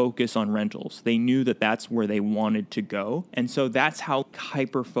better focus on rentals. They knew that that's where they wanted to go. And so that's how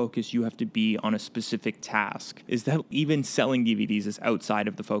hyper-focused you have to be on a specific task, is that even selling DVDs is outside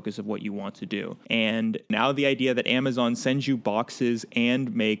of the focus of what you want to do. And now the idea that Amazon sends you boxes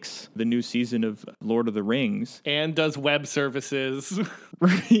and makes the new season of Lord of the Rings. And does web services.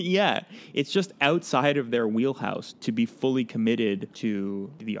 Yeah, it's just outside of their wheelhouse to be fully committed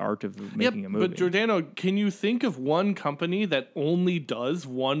to the art of making a movie. But Giordano, can you think of one company that only does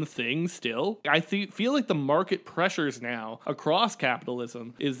one thing still? I feel like the market pressures now across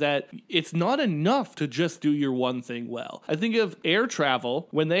capitalism is that it's not enough to just do your one thing well. I think of air travel.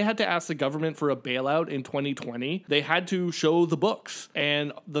 When they had to ask the government for a bailout in 2020, they had to show the books.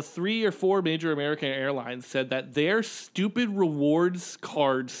 And the 3 or 4 major American airlines said that their stupid rewards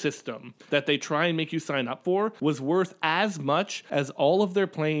card system that they try and make you sign up for was worth as much as all of their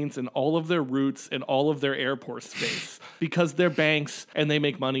planes and all of their routes and all of their airport space because they're banks and they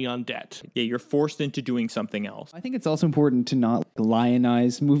make money on debt. Yeah, you're forced into doing something else. I think it's also important to not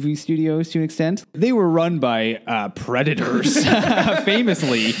lionize movie studios to an extent. They were run by predators,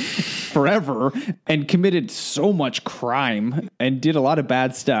 famously, forever, and committed so much crime and did a lot of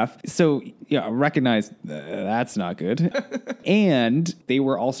bad stuff. So, yeah, recognize that's not good. And they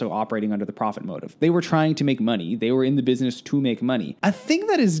were also operating under the profit motive. They were trying to make money. They were in the business to make money. A thing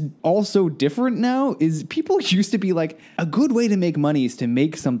that is also different now is people used to be like, a good way to make money is to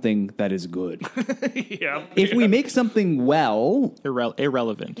make something that is good. If we make something well...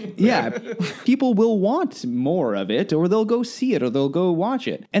 Irrelevant. Yeah. People will want more of it, or they'll go see it, or they'll go watch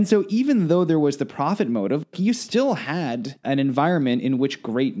it. And so even though there was the profit motive, you still had an environment in which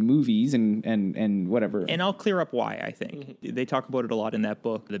great movies and whatever. And I'll clear up why, I think. They talk about it a lot in that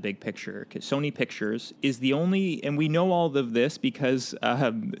book, The Big Picture. Sony Pictures is the only, and we know all of this because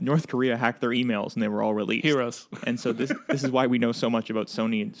North Korea hacked their emails and they were all released. Heroes. And so this is why we know so much about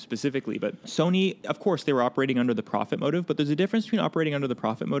Sony specifically. But Sony, of course, they were operating under the profit motive, but there's a difference between operating under the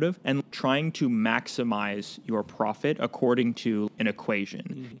profit motive and trying to maximize your profit according to an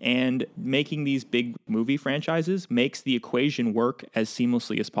equation. And making these big movie franchises makes the equation work as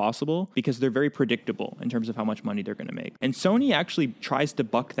seamlessly as possible because they're very predictable in terms of how much money they're going to make. And Sony actually tries to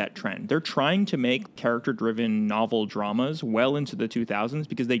buck that trend. They're trying to make character-driven novel dramas well into the 2000s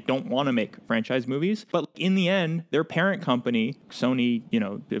because they don't want to make franchise movies. But in the end, their parent company, Sony,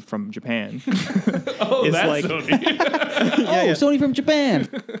 from Japan, is that's like Sony. Sony from Japan.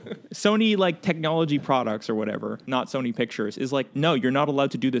 Sony, like technology products or whatever, not Sony Pictures, is like, no, you're not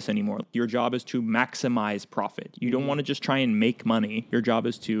allowed to do this anymore. Your job is to maximize profit. You don't want to just try and make money. Your job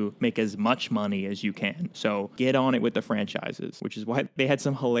is to make as much money as you can. So get on it with the franchises, which is why they had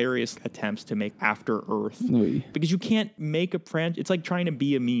some hilarious attempts to make After Earth. Because you can't make a franchise. It's like trying to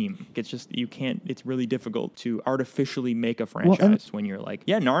be a meme. It's just, you can't, it's really difficult to artificially make a franchise when you're like,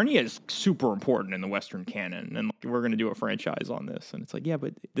 yeah, Narnia is super important in the Western canon and we're going to do a franchise on this. And it's like, yeah,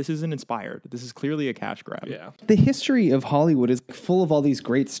 but this isn't inspired. This is clearly a cash grab. Yeah. The history of Hollywood is full of all these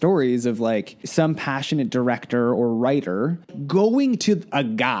great stories of like some passionate director or writer going to a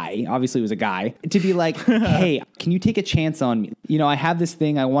guy, obviously it was a guy, to be like, hey, can you take a chance on me? I have this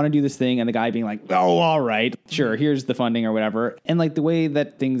thing, I want to do this thing. And the guy being like, oh, all right, sure, here's the funding or whatever. And like the way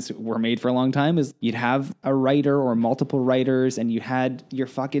that things were made for a long time is you'd have a writer or multiple writers and you had your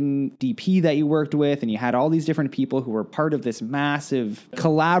fucking DP that you worked with and you had all these different people who were part of this massive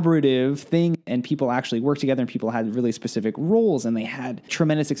collaborative thing, and people actually worked together and people had really specific roles and they had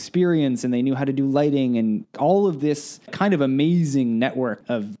tremendous experience and they knew how to do lighting, and all of this kind of amazing network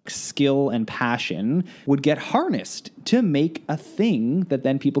of skill and passion would get harnessed to make a thing that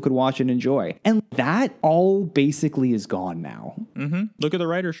then people could watch and enjoy. And that all basically is gone now. Mm-hmm. Look at the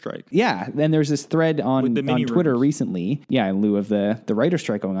writer's strike. Yeah. Then there's this thread on Twitter recently, in lieu of the writer's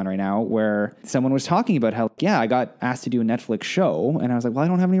strike going on right now, where someone was talking about how, I got asked to do a Netflix show. And I was like, well, I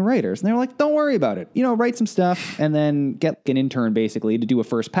don't have any writers. And they were like, don't worry about it. Write some stuff and then get an intern basically to do a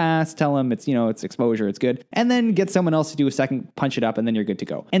first pass, tell them it's, it's exposure, it's good. And then get someone else to do a second, punch it up, and then you're good to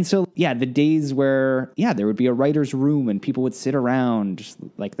go. And so, the days where, there would be a writer's room and people would sit around, just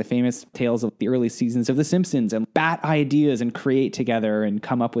like the famous tales of the early seasons of The Simpsons, and bat ideas and create together and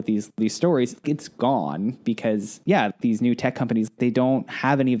come up with these stories, it's gone because, these new tech companies, they don't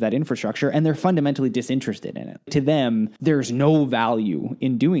have any of that infrastructure and they're fundamentally disinterested in it. To them, there's no value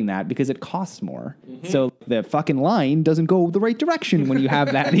in doing that because it costs costs more. So the fucking line doesn't go the right direction when you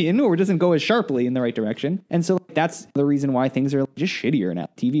have that in, or it doesn't go as sharply in the right direction. And so that's the reason why things are just shittier now.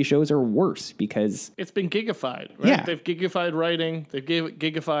 TV shows are worse because it's been gigified, right? Yeah. They've gigified writing. They've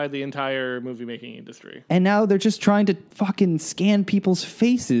gigified the entire movie making industry. And now they're just trying to fucking scan people's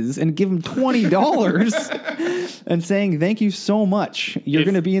faces and give them $20 and saying, thank you so much. You're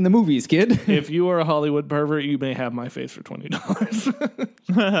going to be in the movies, kid. If you are a Hollywood pervert, you may have my face for $20.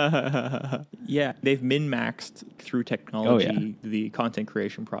 Yeah, they've min-maxed through technology the content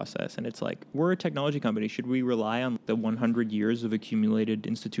creation process. And it's like, we're a technology company. Should we rely on the 100 years of accumulated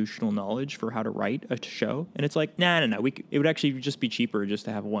institutional knowledge for how to write a show? And it's like, no. It would actually just be cheaper just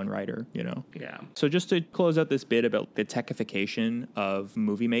to have one writer, you know? Yeah. So just to close out this bit about the techification of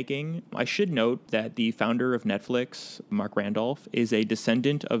movie making, I should note that the founder of Netflix, Mark Randolph, is a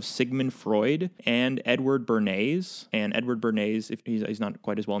descendant of Sigmund Freud and Edward Bernays. And Edward Bernays, he's not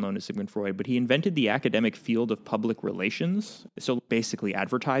quite as well known as Sigmund Freud, but he invented the academic field of public relations, so basically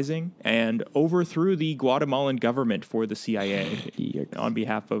advertising, and overthrew the Guatemalan government for the CIA on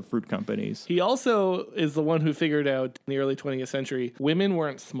behalf of fruit companies. He also is the one who figured out in the early 20th century women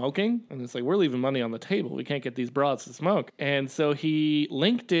weren't smoking, and it's like, we're leaving money on the table. We can't get these broads to smoke. And so he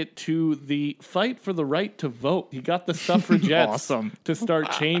linked it to the fight for the right to vote. He got the suffragettes to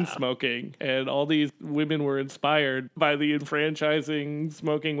start chain smoking, and all these women were inspired by the enfranchising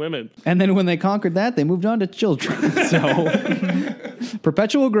smoking women. And then when they conquered that, they moved on to children. So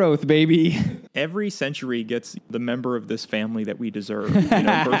perpetual growth, baby. Every century gets the member of this family that we deserve. You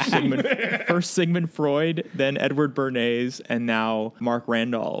know, first Sigmund Freud, then Edward Bernays, and now Mark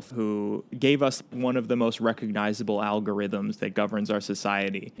Randolph, who gave us one of the most recognizable algorithms that governs our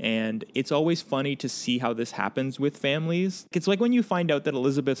society. And it's always funny to see how this happens with families. It's like when you find out that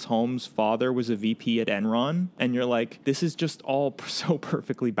Elizabeth Holmes' father was a VP at Enron, and you're like, this is just all so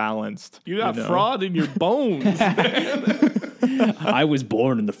perfectly balanced. You got fraud in your bones, man. I was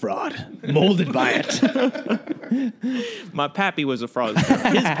born in the fraud, molded by it. My pappy was a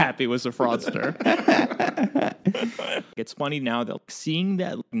fraudster. His pappy was a fraudster. It's funny now that seeing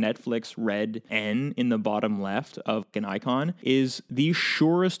that Netflix red N in the bottom left of an icon is the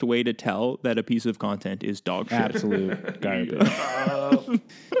surest way to tell that a piece of content is dog shit. Absolute garbage.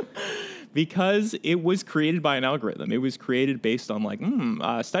 Because it was created by an algorithm. It was created based on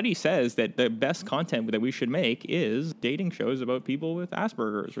a study says that the best content that we should make is dating shows about people with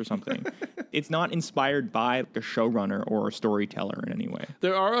Asperger's or something. It's not inspired by a showrunner or a storyteller in any way.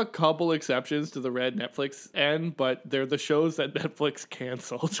 There are a couple exceptions to the red Netflix N, but they're the shows that Netflix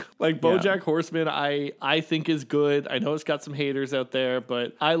canceled. Like BoJack Horseman, I think is good. I know it's got some haters out there,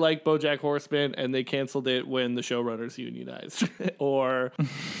 but I like BoJack Horseman, and they canceled it when the showrunners unionized. Or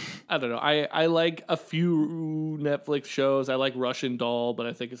I don't know. I like a few Netflix shows. I like Russian Doll, but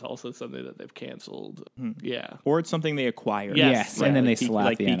I think it's also something that they've canceled. Yeah. Or it's something they acquired. Yes. Right. And then they slap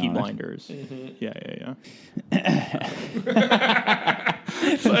like the Peaky N on Blinders. Mm-hmm. Yeah.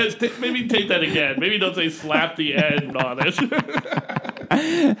 So maybe take that again. Maybe don't say slap the end on it.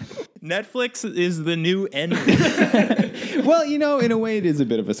 Netflix is the new N. Well, you know, in a way, it is a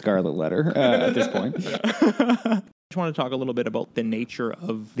bit of a scarlet letter at this point. I just want to talk a little bit about the nature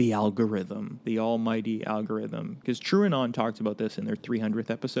of the algorithm, the almighty algorithm, because True and On talked about this in their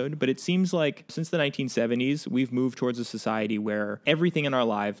 300th episode, but it seems like since the 1970s, we've moved towards a society where everything in our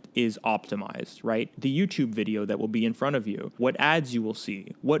life is optimized, right? The YouTube video that will be in front of you, what ads you will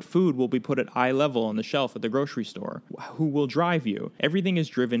see, what food will be put at eye level on the shelf at the grocery store, who will drive you. Everything is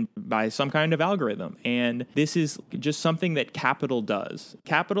driven by some kind of algorithm, and this is just something that capital does.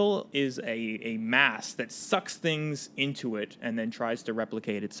 Capital is a mass that sucks things into it and then tries to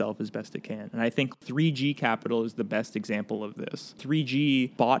replicate itself as best it can. And I think 3G Capital is the best example of this.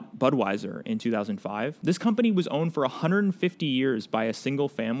 3G bought Budweiser in 2005. This company was owned for 150 years by a single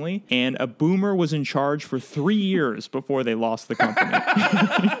family, and a boomer was in charge for 3 years before they lost the company.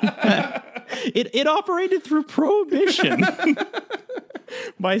 It operated through prohibition.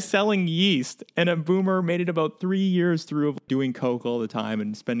 By selling yeast, and a boomer made it about 3 years through of doing coke all the time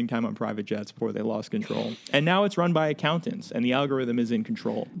and spending time on private jets before they lost control. And now it's run by accountants, and the algorithm is in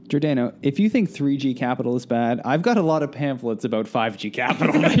control. Giordano, if you think 3G Capital is bad, I've got a lot of pamphlets about 5G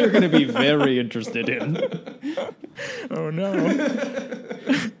Capital that you're going to be very interested in. Oh, no.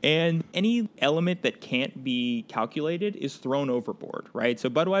 And any element that can't be calculated is thrown overboard, right? So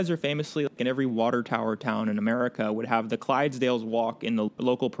Budweiser famously, in every water tower town in America, would have the Clydesdales walk in the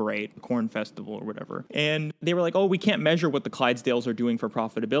local parade, Corn Festival or whatever. And they were like, oh, we can't measure what the Clydesdales are doing for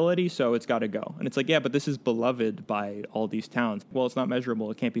profitability, so it's got to go. And it's like, yeah, but this is beloved by all these towns. Well, it's not measurable.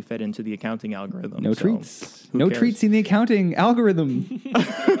 It can't be fed into the accounting algorithm. No so treats. who No cares? treats in the accounting algorithm.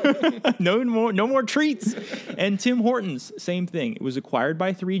 No more treats. And Tim Hortons, same thing. It was acquired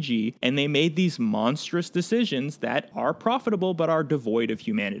by 3G, and they made these monstrous decisions that are profitable but are devoid of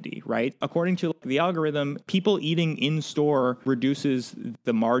humanity, right? According to the algorithm, people eating in store reduces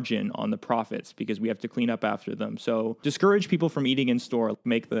the margin on the profits because we have to clean up after them. So discourage people from eating in store,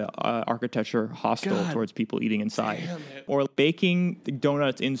 make the architecture hostile towards people eating inside. Or baking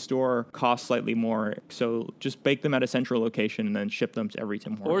donuts in store costs slightly more, so just bake them at a central location and then ship them to every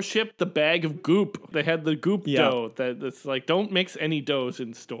Tim Hortons. Or ship the bag of goop. They had the goop dough that's like, don't mix any doughs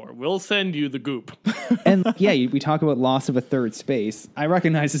in store. We'll send you the goop. And yeah, we talk about loss of a third space. I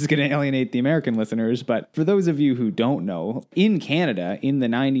recognize this is going to alienate the American listeners, but for those of you who don't know, in Canada in the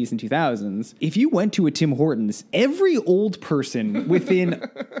 90s and 2000s, if you went to a Tim Hortons, every old person within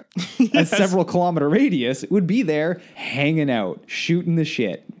a several kilometer radius would be there hanging out, shooting the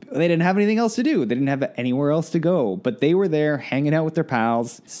shit. They didn't have anything else to do. They didn't have anywhere else to go, but they were there hanging out with their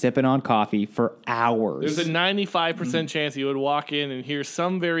pals, sipping on coffee for hours. There's a 95% chance you would walk in and hear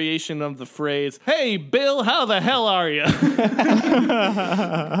some variation of the phrase, "Hey, Bill, how the hell are you?"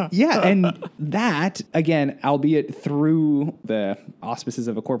 Yeah, and that, again, albeit through the auspices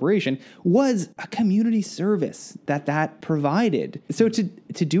of a corporation, was a community service that provided. So to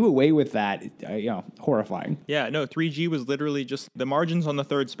do away with that, horrifying. Yeah, no, 3G was literally just the margins on the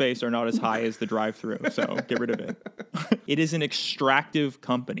third space are not as high as the drive-through, so get rid of it. It is an extractive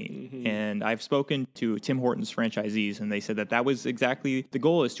company, and I've spoken to Tim Hortons franchisees, and they said that was exactly the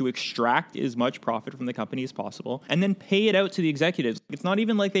goal, is to extract as much profit from the company as possible and then pay it out to the executives. It's not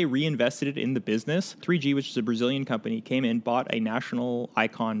even like they reinvested it in the business. 3G, which is a Brazilian company, came in, bought a national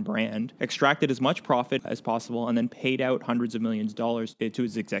icon brand, extracted as much profit as possible, and then paid out hundreds of millions of dollars to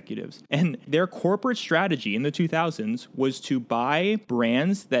its executives. And their corporate strategy in the 2000s was to buy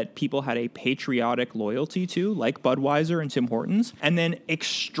brands that people had a patriotic loyalty to, like Budweiser and Tim Hortons, and then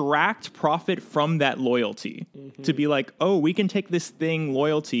extract profit from that loyalty to be like, oh, we can take this thing,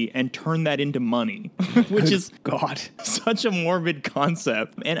 loyalty, and turn that into money, which is such a morbid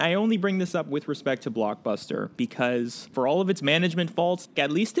concept. And I only bring this up with respect to Blockbuster because for all of its management faults,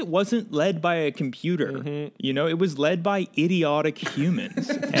 at least it wasn't led by a computer. You know, it was led by idiotic humans.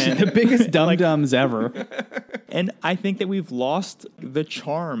 And the biggest dum-dums ever. And I think that we've lost the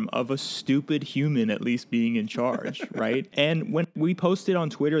charm of a stupid human at least being in charge, right? And when we posted on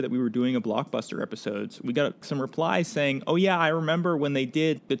Twitter that we were doing a Blockbuster episodes, we got some replies saying, oh yeah, I remember when they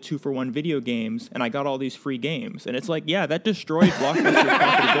did the 2-for-1 video games and I got all these free games. And it's like, yeah, that destroyed Blockbuster's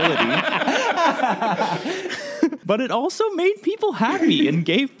profitability. But it also made people happy and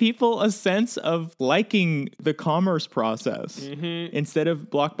gave people a sense of liking the commerce process instead of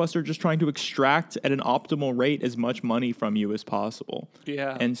Blockbuster just trying to extract at an optimal rate as much money from you as possible.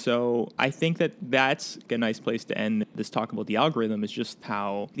 Yeah. And so I think that that's a nice place to end this talk about the algorithm, is just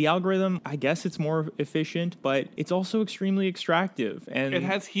how the algorithm, I guess it's more efficient, but it's also extremely extractive. And it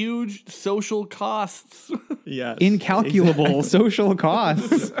has huge social costs. Yes. Incalculable social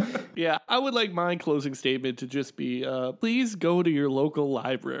costs. Yeah, I would like my closing statement to just be, please go to your local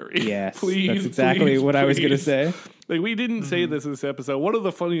library. Yes, please, that's exactly what I was going to say. Like, we didn't say this episode. One of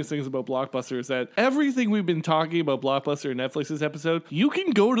the funniest things about Blockbuster is that everything we've been talking about Blockbuster and Netflix this episode, you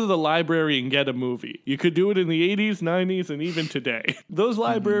can go to the library and get a movie. You could do it in the 80s, 90s, and even today. Those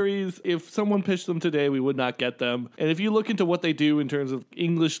libraries, if someone pitched them today, we would not get them. And if you look into what they do in terms of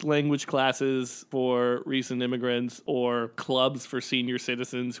English language classes for recent immigrants or clubs for senior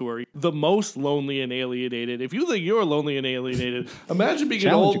citizens who are the most lonely and alienated, if you think you're lonely and alienated, imagine being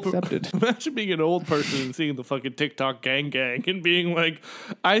an old person and seeing the fucking TikTok gang and being like,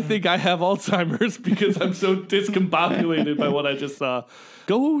 I think I have Alzheimer's because I'm so discombobulated by what I just saw.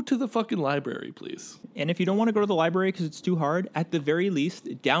 Go to the fucking library, please. And if you don't want to go to the library because it's too hard, at the very least,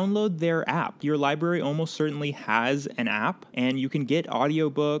 download their app. Your library almost certainly has an app, and you can get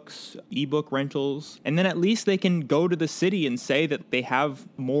audiobooks, ebook rentals, and then at least they can go to the city and say that they have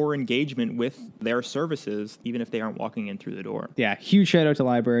more engagement with their services, even if they aren't walking in through the door. Yeah, huge shout out to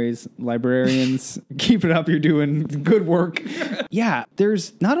libraries, librarians. Keep it up, you're doing good work. Yeah,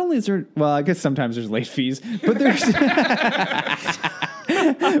 there's not only is there, well, I guess sometimes there's late fees, but there's...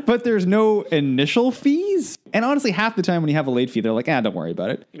 but there's no initial fees. And honestly, half the time when you have a late fee, they're like, don't worry about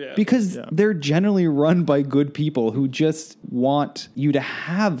it. Yeah. Because they're generally run by good people who just want you to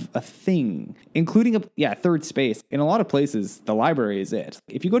have a thing, including a third space. In a lot of places, the library is it.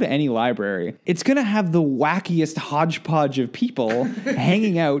 If you go to any library, it's going to have the wackiest hodgepodge of people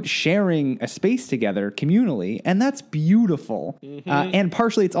hanging out, sharing a space together communally. And that's beautiful. And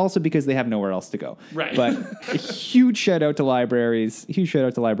partially it's also because they have nowhere else to go. Right. But a huge shout out to libraries, huge shout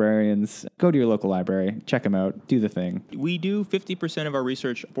out to librarians. Go to your local library, check them out, do the thing. We do 50% of our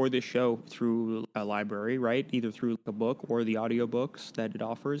research for this show through a library, right? Either through a book or the audiobooks that it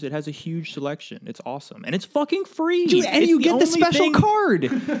offers. It has a huge selection. It's awesome. And it's fucking free. Dude, and you get the special card.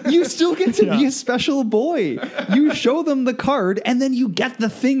 You still get to be a special boy. You show them the card and then you get the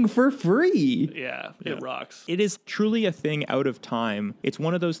thing for free. Yeah, it rocks. It is truly a thing out of time. It's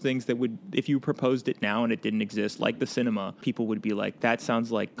one of those things that would, if you proposed it now and it didn't exist, like the cinema, people would be like, that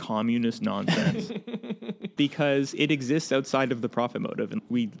sounds like communist nonsense. Because it exists outside of the profit motive, and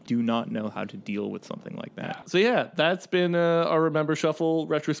we do not know how to deal with something like that. So yeah, that's been our Remember Shuffle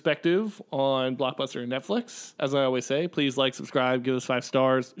retrospective on Blockbuster and Netflix. As I always say, please like, subscribe, give us 5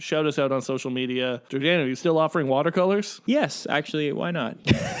 stars, shout us out on social media. Giordano, are you still offering watercolors? Yes, actually, why not?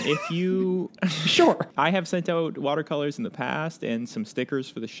 If you... Sure. I have sent out watercolors in the past and some stickers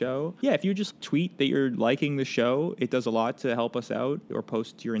for the show. Yeah, if you just tweet that you're liking the show, it does a lot to help us out, or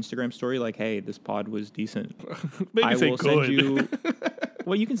post to your Instagram story like, hey, this pod was decent. Maybe say good. Send you...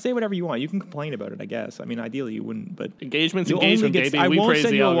 Well, you can say whatever you want. You can complain about it, I guess. I mean, ideally you wouldn't, but... Engagement's engagement, baby. We praise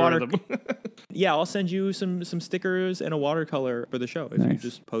the algorithm. Yeah, I'll send you some stickers and a watercolor for the show if you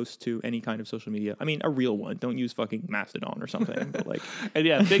just post to any kind of social media. I mean, a real one. Don't use fucking Mastodon or something. But like, and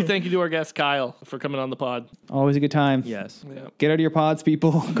yeah, big thank you to our guest Kyle for coming on the pod. Always a good time. Yes. Yeah. Get out of your pods,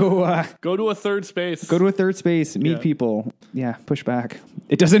 people. Go to a third space. Go to a third space. Meet people. Yeah, push back.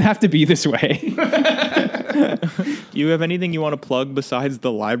 It doesn't have to be this way. Do you have anything you want to plug besides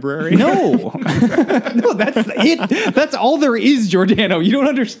the library? No. No, that's it. That's all there is, Giordano. You don't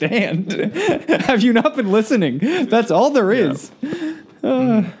understand. Have you not been listening? That's all there is. We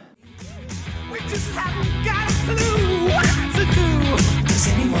just haven't got a clue what to do. Does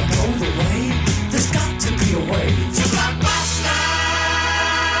anyone know the way? There's got to be a way to Blockbuster.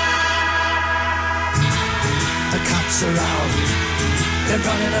 The cops are out. They're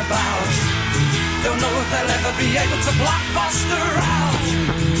running about. Don't know if they'll ever be able to Blockbuster out.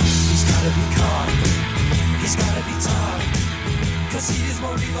 He's gotta be caught. He's gotta be taught. 'Cause he is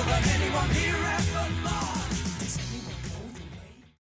more evil than anyone here.